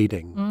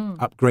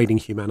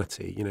upgrading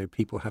humanity.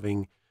 People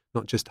having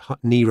not just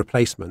knee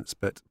replacements,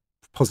 but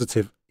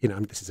positive,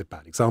 this is a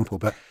bad example,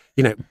 but,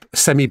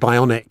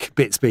 semi-bionic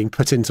bits being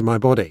put into my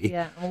body.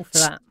 Yeah, all for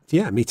that.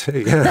 Yeah, me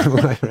too. Yeah.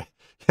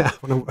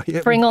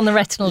 Bring on the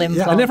retinal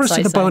implants. I never saw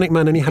the Bionic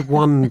Man, and he had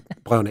one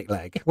bionic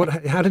leg.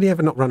 How did he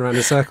ever not run around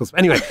in circles?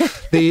 Anyway,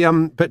 but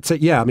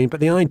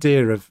the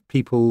idea of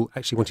people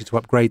actually wanting to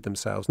upgrade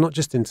themselves, not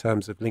just in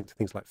terms of linked to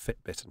things like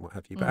Fitbit and what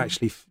have you, but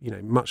actually,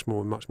 much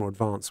more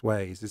advanced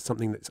ways, is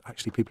something that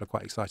actually people are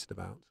quite excited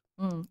about.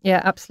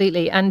 Yeah,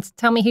 absolutely. And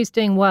tell me who's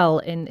doing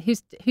well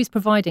who's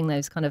providing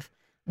those kind of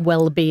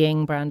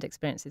well-being brand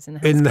experiences in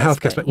the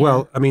healthcare space.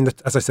 Well,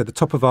 as I said, the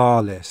top of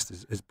our list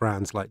is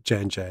brands like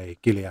J&J,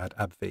 Gilead,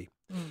 AbbVie.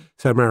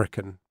 So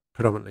American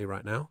predominantly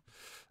right now.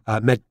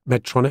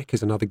 Medtronic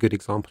is another good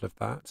example of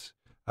that.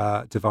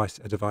 A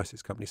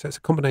devices company. So it's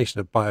a combination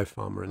of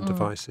biopharma and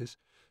devices.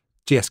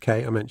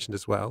 GSK I mentioned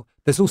as well.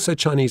 There's also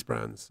Chinese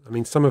brands.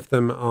 Some of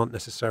them aren't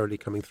necessarily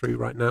coming through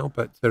right now,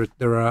 but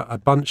there are a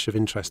bunch of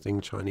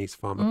interesting Chinese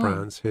pharma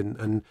brands,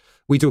 and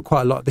we do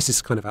quite a lot. This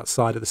is kind of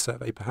outside of the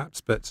survey perhaps,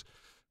 but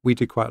we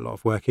do quite a lot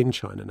of work in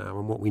China now,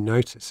 and what we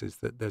notice is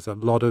that there's a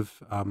lot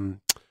of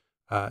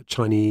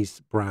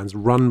Chinese brands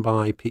run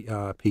by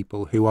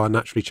people who are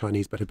naturally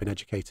Chinese but have been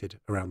educated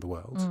around the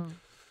world.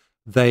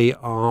 They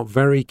are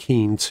very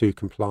keen to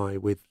comply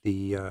with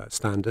the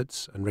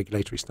standards and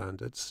regulatory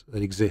standards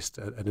that exist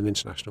at an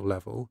international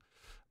level.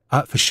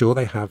 For sure,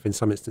 they have, in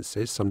some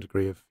instances, some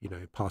degree of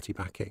party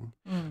backing,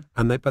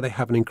 but they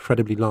have an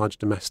incredibly large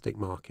domestic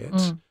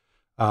market.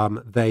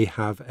 They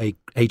have a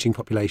aging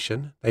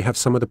population. They have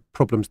some of the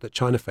problems that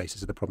China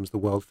faces are the problems the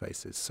world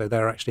faces. So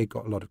they're actually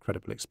got a lot of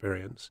credible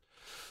experience.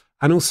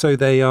 And also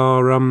they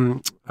are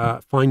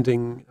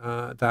finding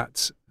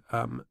that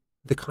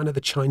the kind of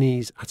the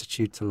Chinese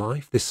attitude to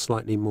life, this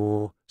slightly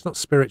more, it's not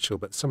spiritual,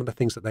 but some of the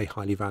things that they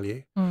highly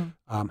value,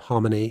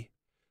 harmony,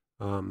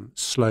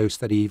 slow,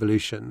 steady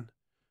evolution,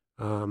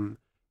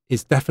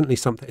 is definitely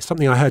something. It's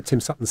something I heard Tim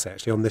Sutton say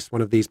actually on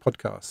one of these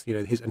podcasts. You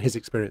know, his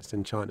experience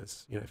in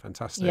China's, you know,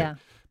 fantastic. Yeah.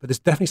 But there's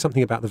definitely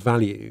something about the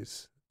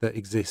values that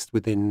exist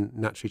within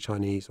naturally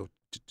Chinese or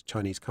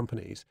Chinese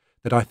companies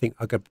that I think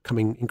are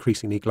becoming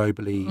increasingly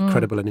globally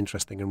credible and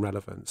interesting and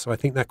relevant. So I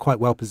think they're quite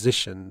well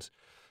positioned.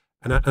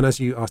 And as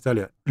you asked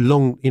earlier,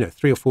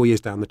 3 or 4 years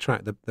down the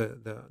track,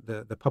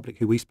 the public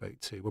who we spoke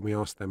to, when we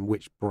asked them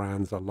which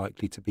brands are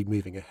likely to be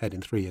moving ahead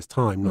in 3 years'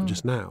 time, not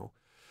just now,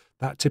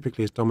 that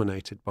typically is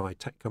dominated by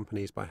tech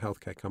companies, by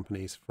healthcare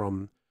companies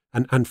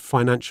and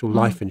financial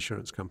life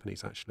insurance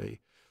companies, actually,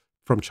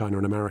 from China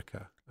and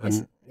America.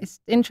 And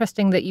it's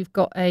interesting that you've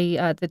got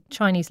the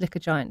Chinese liquor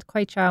giant,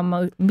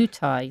 Kweichow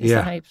Mutai, is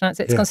that how you pronounce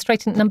it? It's gone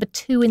straight into number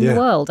 2 in the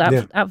world, out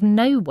of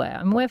nowhere.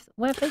 I mean, where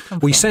have they come from?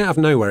 We say out of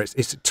nowhere.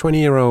 It's a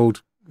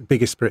 20-year-old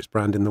biggest spirits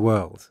brand in the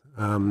world.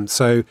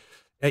 So,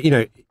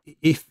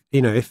 if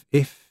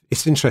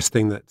it's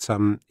interesting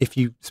that if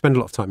you spend a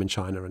lot of time in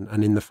China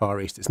and in the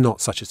Far East, it's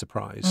not such a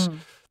surprise.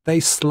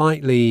 They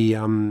slightly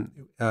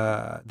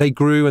they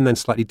grew and then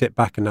slightly dipped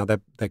back, and now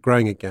they're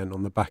growing again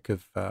on the back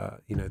of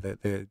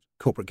the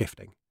corporate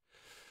gifting.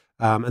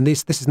 And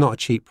this is not a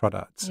cheap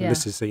product. And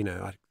this is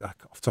off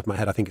the top of my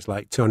head, I think it's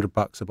like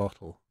 $200 a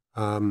bottle.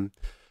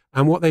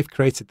 And what they've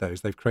created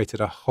they've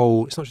created a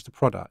whole. It's not just a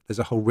product. There's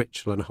a whole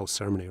ritual and a whole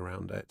ceremony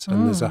around it,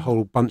 and there's a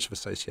whole bunch of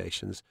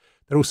associations.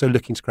 They're also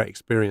looking to create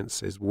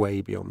experiences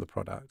way beyond the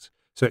product.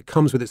 So it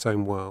comes with its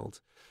own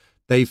world.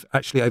 They've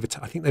actually I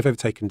think they've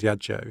overtaken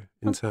Diageo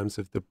in terms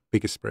of the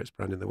biggest spirits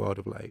brand in the world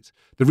of late.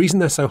 The reason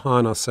they're so high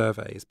on our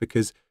survey is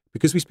because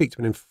we speak to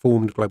an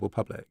informed global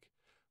public.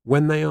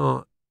 When they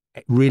are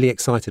really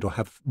excited or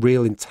have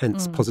real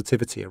intense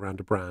positivity around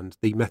a brand,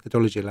 the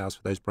methodology allows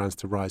for those brands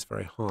to rise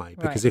very high.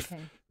 Because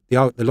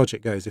the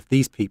logic goes, if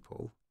these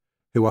people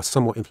who are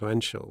somewhat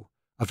influential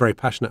are very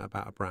passionate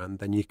about a brand,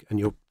 then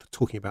you're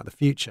talking about the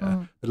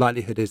future, the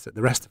likelihood is that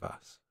the rest of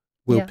us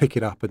will pick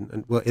it up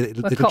and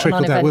it'll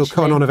trickle down. We'll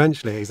cotton on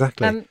eventually,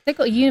 exactly. They've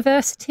got a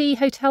university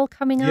hotel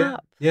coming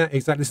up. Yeah,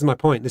 exactly. This is my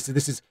point. This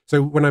is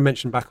so when I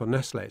mentioned back on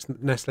Nestle,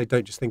 Nestle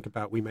don't just think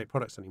about we make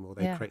products anymore.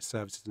 They create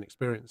services and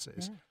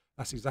experiences. Yeah.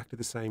 That's exactly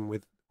the same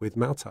with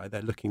Maltai.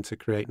 They're looking to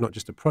create not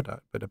just a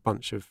product, but a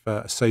bunch of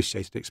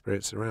associated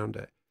experiences around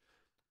it.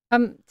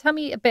 Tell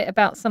me a bit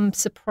about some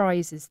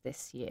surprises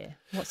this year.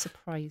 What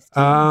surprised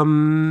you?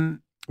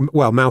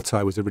 Well,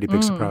 Maltai was a really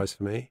big surprise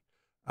for me.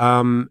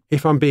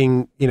 If I'm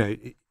being,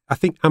 I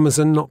think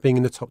Amazon not being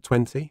in the top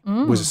 20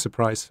 was a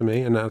surprise for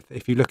me. And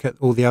if you look at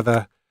all the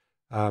other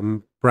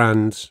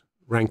brand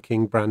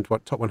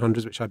top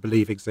 100s, which I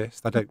believe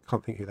exist,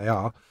 can't think who they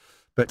are,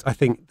 but I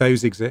think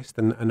those exist,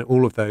 and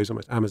all of those,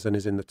 almost Amazon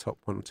is in the top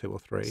 1, 2, or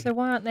 3. So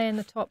why aren't they in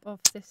the top of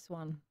this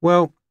one?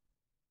 Well,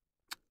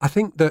 I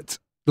think that,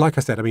 like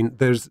I said, I mean,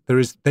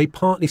 they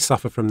partly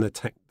suffer from the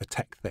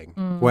tech thing,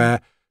 where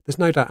there's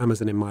no doubt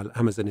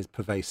Amazon is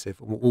pervasive,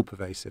 all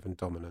pervasive and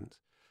dominant.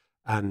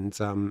 And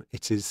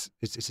it is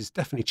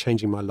definitely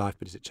changing my life,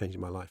 but is it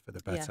changing my life for the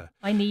better?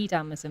 Yeah. I need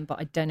Amazon, but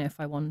I don't know if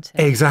I want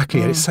it.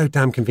 Exactly, and it's so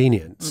damn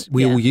convenient.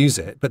 We all use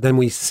it, but then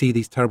we see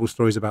these terrible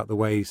stories about the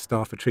way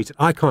staff are treated.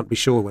 I can't be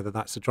sure whether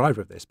that's the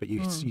driver of this, but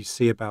you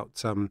see about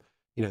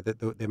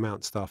the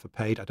amount staff are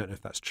paid. I don't know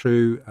if that's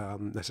true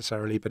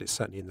necessarily, but it's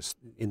certainly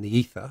in the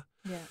ether.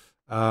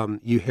 Yeah.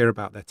 You hear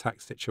about their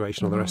tax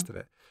situation, all the rest of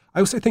it. I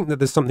also think that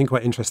there's something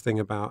quite interesting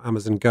about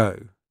Amazon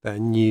Go, their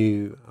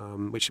new,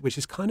 which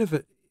is kind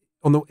of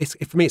for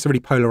me, it's a really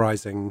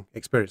polarizing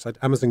experience.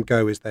 Amazon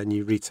Go is their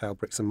new retail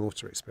bricks and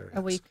mortar experience.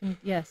 Oh, we can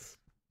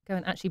go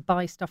and actually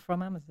buy stuff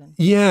from Amazon.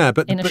 Yeah,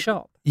 but in a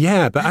shop.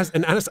 Yeah, but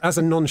as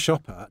a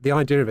non-shopper, the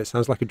idea of it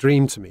sounds like a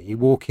dream to me. You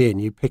walk in,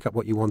 you pick up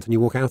what you want, and you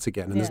walk out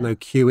again, and there's no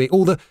queuing.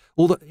 All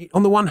the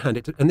on the one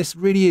hand, and this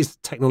really is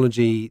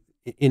technology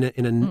in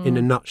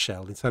a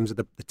nutshell in terms of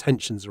the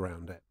tensions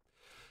around it.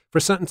 For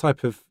a certain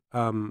type of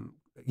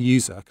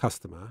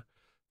customer,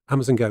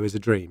 Amazon Go is a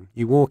dream.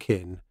 You walk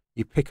in,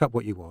 you pick up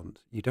what you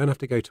want. You don't have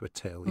to go to a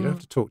till. You don't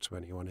have to talk to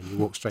anyone, and you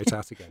walk straight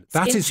out again.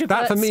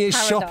 That for me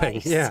is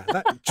shopping. Yeah,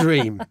 that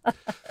dream.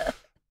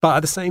 But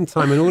at the same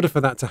time, in order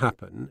for that to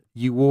happen,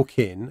 you walk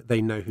in.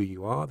 They know who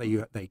you are.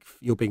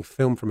 You're being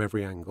filmed from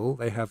every angle.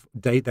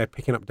 They're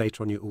picking up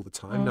data on you all the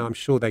time. Now, I'm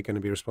sure they're going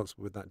to be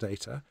responsible with that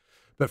data.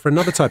 But for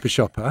another type of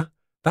shopper,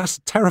 that's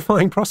a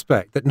terrifying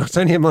prospect. That not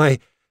only I'm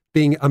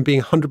being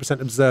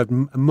 100% observed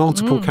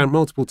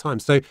multiple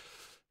times. So,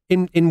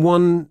 in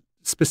one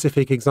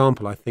specific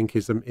example, I think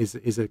is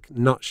a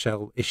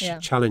nutshell-ish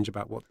challenge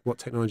about what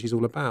technology is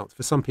all about.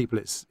 For some people,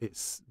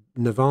 it's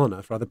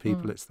nirvana. For other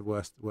people, it's the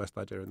worst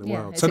idea in the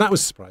world. So that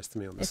was a surprise to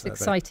me on this survey.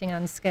 It's exciting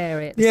and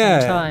scary at the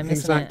same time,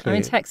 isn't it? I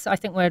mean, I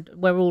think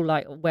we're all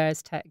like,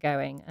 where's tech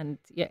going? And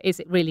is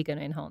it really going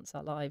to enhance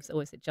our lives,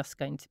 or is it just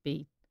going to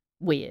be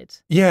weird?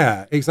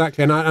 Yeah,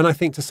 exactly. And I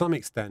think to some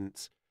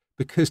extent,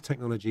 because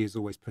technology is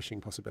always pushing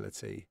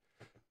possibility,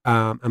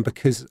 and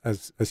because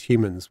as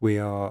humans we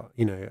are,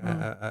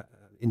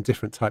 in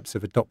different types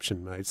of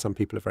adoption modes. Some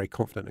people are very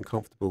confident and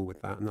comfortable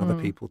with that, and other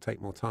people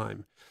take more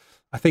time.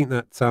 I think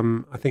that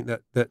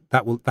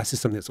that's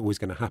just something that's always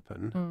going to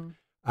happen,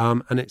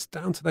 and it's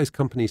down to those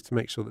companies to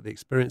make sure that the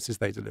experiences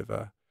they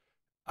deliver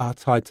are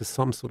tied to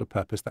some sort of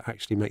purpose that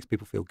actually makes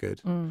people feel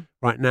good.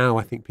 Right now,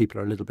 I think people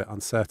are a little bit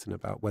uncertain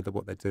about whether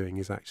what they're doing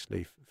is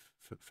actually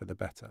for the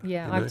better.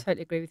 Yeah, I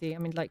totally agree with you. I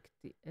mean, like,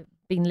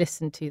 being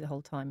listened to the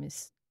whole time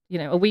is,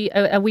 are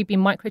we being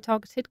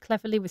micro-targeted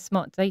cleverly with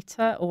smart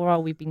data, or are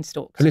we being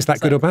stalked? And is that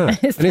good or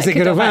bad? Is it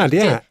good or bad?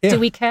 Yeah. Do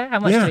we care? How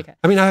much do we care?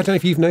 I mean, I don't know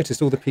if you've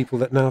noticed all the people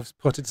that now have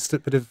spotted a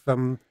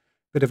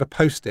bit of a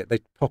post-it. They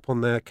pop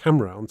on their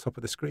camera on top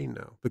of the screen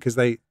now because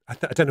I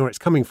don't know where it's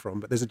coming from,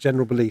 but there's a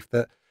general belief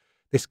that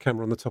this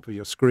camera on the top of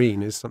your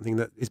screen is something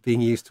that is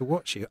being used to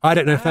watch you. I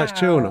don't know if that's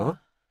true or not.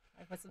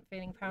 I wasn't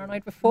feeling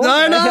paranoid before. No.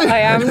 I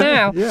am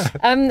now.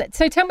 Yeah.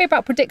 So tell me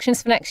about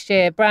predictions for next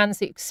year, brands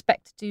that you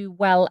expect to do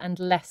well and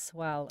less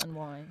well, and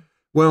why?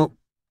 Well,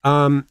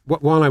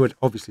 while I would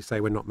obviously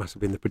say we're not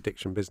massively in the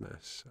prediction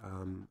business,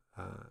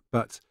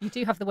 but you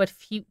do have the word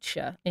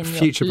future in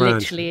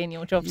literally in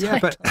your job title. Yeah,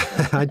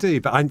 but I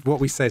do. But what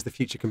we say is the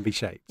future can be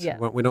shaped. Yeah.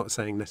 We're not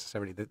saying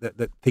necessarily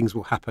that things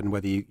will happen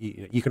whether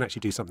you can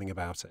actually do something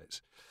about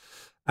it.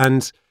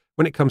 And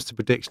when it comes to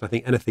prediction, I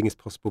think anything is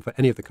possible for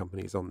any of the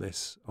companies on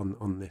this,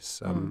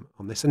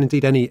 and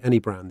indeed any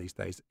brand these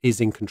days is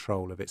in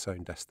control of its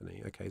own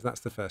destiny. Okay, so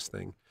that's the first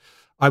thing.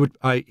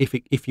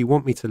 If you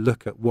want me to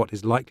look at what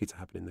is likely to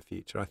happen in the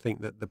future, I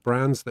think that the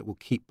brands that will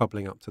keep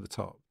bubbling up to the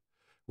top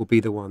will be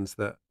the ones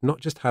that not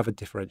just have a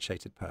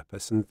differentiated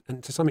purpose, and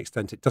to some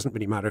extent, it doesn't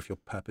really matter if your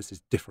purpose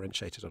is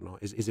differentiated or not.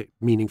 Is it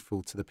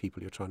meaningful to the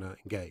people you're trying to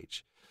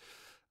engage?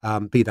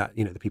 Be that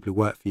the people who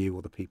work for you,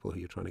 or the people who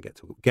you're trying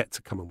to get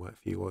to come and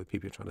work for you, or the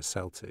people you're trying to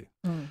sell to.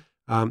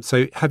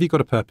 So have you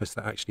got a purpose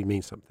that actually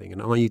means something,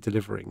 and are you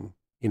delivering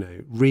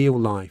real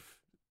life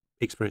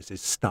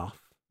experiences,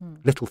 stuff,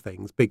 little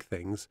things, big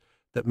things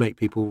that make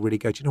people really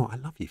go, do you know what, I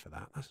love you for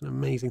that. That's an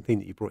amazing thing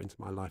that you brought into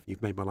my life.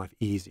 You've made my life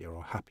easier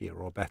or happier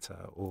or better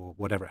or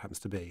whatever it happens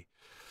to be.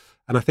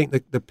 And I think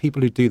that the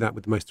people who do that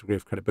with the most degree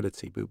of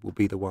credibility will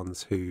be the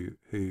ones who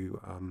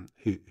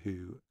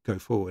go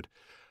forward.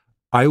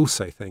 I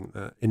also think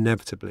that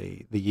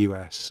inevitably the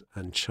US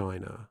and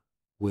China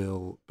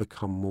will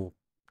become more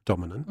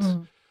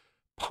dominant,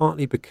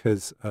 partly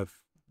because of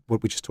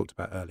what we just talked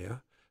about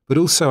earlier, but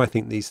also I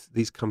think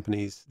these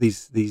companies,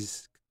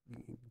 these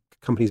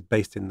companies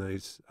based in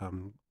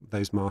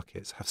those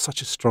markets have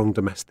such a strong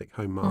domestic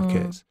home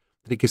market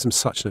that it gives them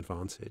such an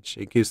advantage.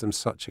 It gives them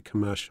such a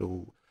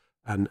commercial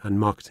and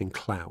marketing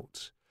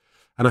clout.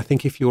 And I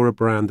think if you're a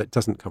brand that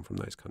doesn't come from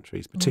those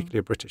countries, particularly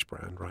a British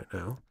brand right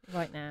now,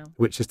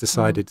 which has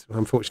decided,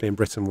 unfortunately in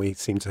Britain, we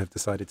seem to have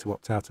decided to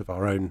opt out of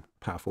our own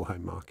powerful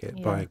home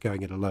market by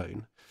going it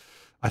alone.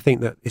 I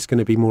think that it's going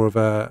to be more of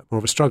a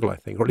struggle, I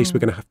think, or at least we're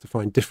going to have to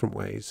find different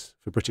ways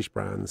for British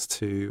brands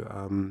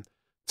to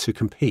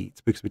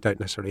compete, because we don't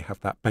necessarily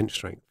have that bench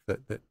strength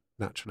that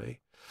naturally.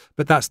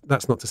 But that's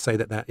not to say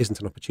that there isn't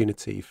an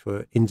opportunity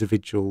for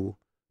individual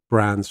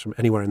brands from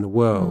anywhere in the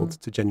world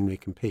to genuinely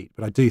compete.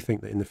 But I do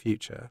think that in the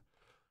future,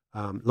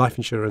 life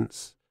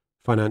insurance,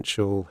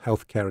 financial,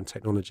 healthcare and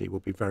technology will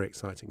be very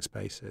exciting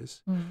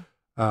spaces.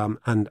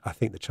 And I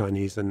think the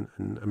Chinese and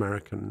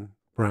American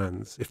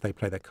brands, if they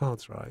play their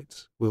cards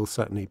right, will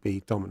certainly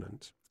be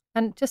dominant.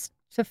 And just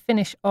to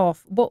finish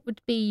off, what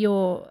would be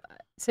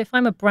so if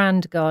I'm a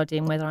brand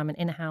guardian, whether I'm an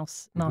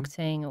in-house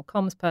marketing or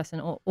comms person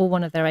or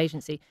one of their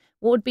agency,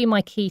 what would be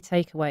my key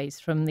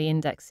takeaways from the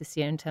index this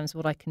year in terms of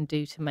what I can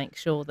do to make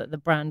sure that the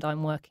brand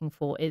I'm working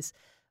for is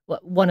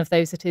one of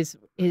those that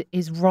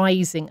is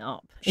rising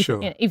up?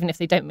 Sure. Even if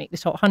they don't make the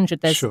top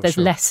 100, there's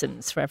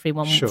lessons for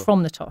everyone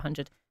from the top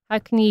 100. How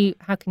can you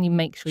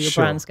make sure your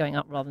brand's going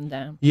up rather than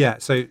down? Yeah.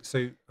 So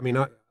I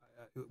mean,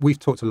 we've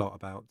talked a lot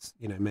about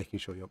making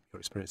sure your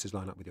experiences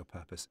line up with your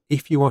purpose.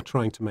 If you are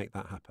trying to make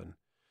that happen,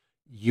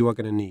 you are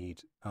going to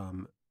need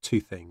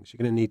two things.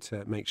 You're going to need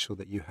to make sure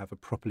that you have a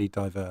properly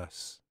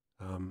diverse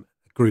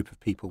group of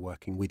people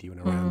working with you and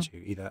around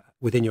you, either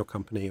within your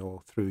company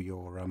or through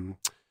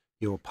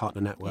your partner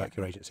network,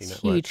 your agency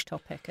network. Huge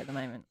topic at the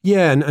moment.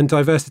 Yeah, and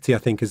diversity, I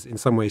think, has in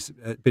some ways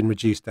been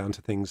reduced down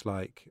to things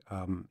like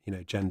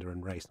gender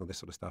and race and all this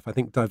sort of stuff. I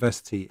think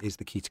diversity is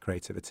the key to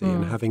creativity,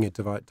 and having a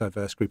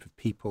diverse group of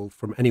people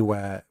from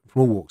anywhere,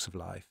 from all walks of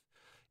life,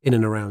 in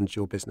and around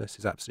your business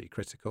is absolutely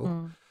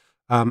critical.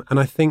 And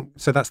I think,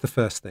 so that's the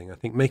first thing. I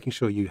think making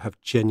sure you have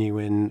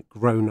genuine,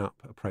 grown-up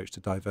approach to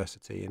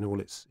diversity in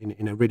all its,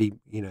 in a really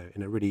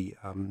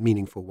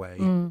meaningful way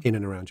in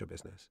and around your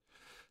business.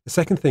 The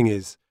second thing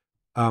is,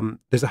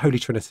 there's a holy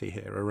trinity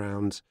here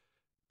around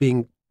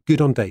being good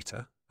on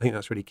data. I think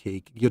that's really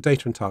key. Your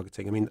data and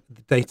targeting. I mean,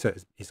 the data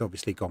is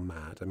obviously gone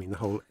mad. I mean,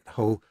 the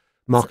whole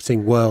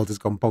marketing world has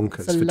gone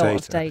bonkers for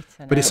data.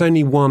 But it's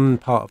only one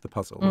part of the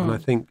puzzle. And I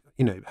think,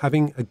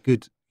 having a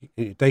good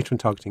data and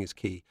targeting is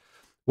key.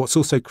 What's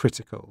also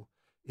critical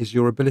is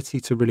your ability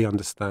to really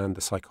understand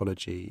the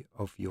psychology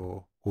of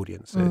your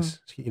audiences,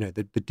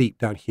 the deep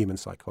down human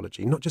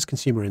psychology, not just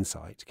consumer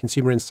insight.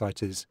 Consumer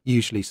insight is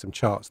usually some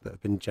charts that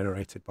have been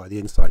generated by the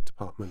insight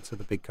department of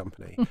the big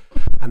company,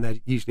 and they're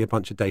usually a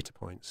bunch of data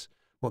points.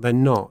 What they're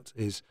not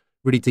is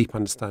really deep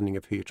understanding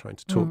of who you're trying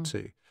to talk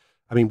to.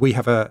 I mean, we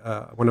have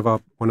one of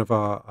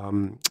our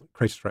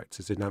creative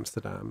directors in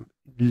Amsterdam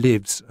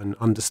lives and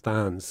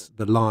understands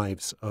the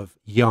lives of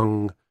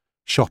young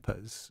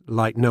shoppers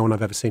like no one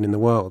I've ever seen in the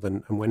world.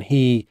 And when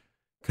he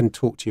can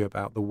talk to you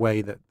about the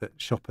way that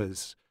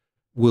shoppers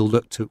will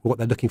look to what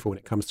they're looking for when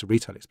it comes to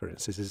retail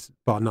experiences is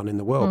bar none in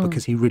the world,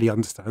 because he really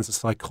understands the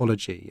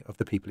psychology of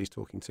the people he's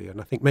talking to. And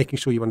I think making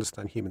sure you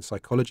understand human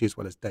psychology as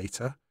well as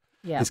data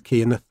is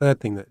key. And the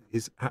third thing that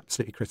is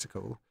absolutely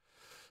critical,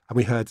 and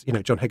we heard,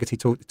 John Hegarty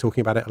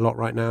talking about it a lot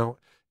right now,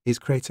 is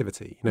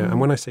creativity. And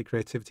when I say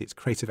creativity, it's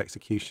creative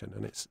execution,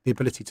 and it's the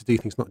ability to do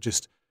things not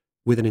just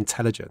with an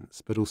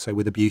intelligence, but also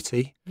with a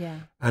beauty.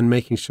 And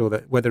making sure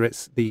that whether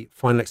it's the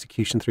final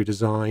execution through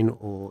design,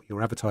 or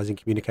your advertising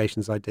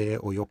communications idea,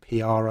 or your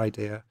PR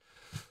idea,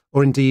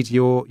 or indeed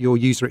your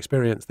user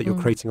experience that you're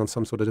creating on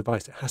some sort of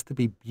device, it has to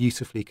be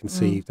beautifully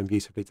conceived and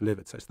beautifully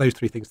delivered. So it's those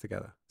three things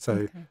together.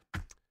 So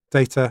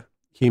data,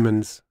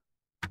 humans,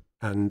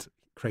 and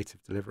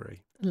creative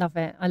delivery. Love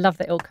it. I love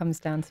that it all comes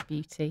down to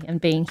beauty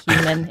and being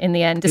human in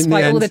the end,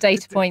 despite all the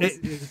data points.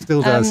 It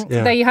still does.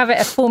 There you have it,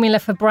 a formula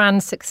for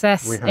brand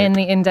success in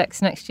the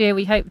index next year.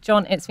 We hope.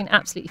 John, it's been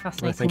absolutely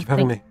fascinating. Well, thank you for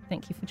having me.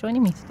 Thank you for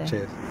joining me today.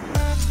 Cheers.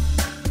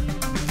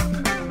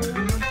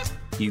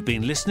 You've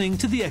been listening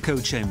to The Echo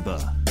Chamber.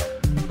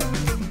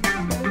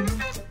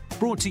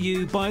 Brought to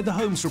you by The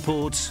Holmes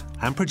Report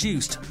and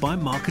produced by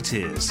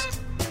Marketeers.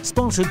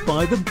 Sponsored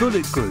by the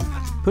Bullet Group,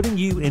 putting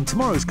you in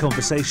tomorrow's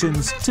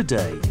conversations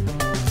today.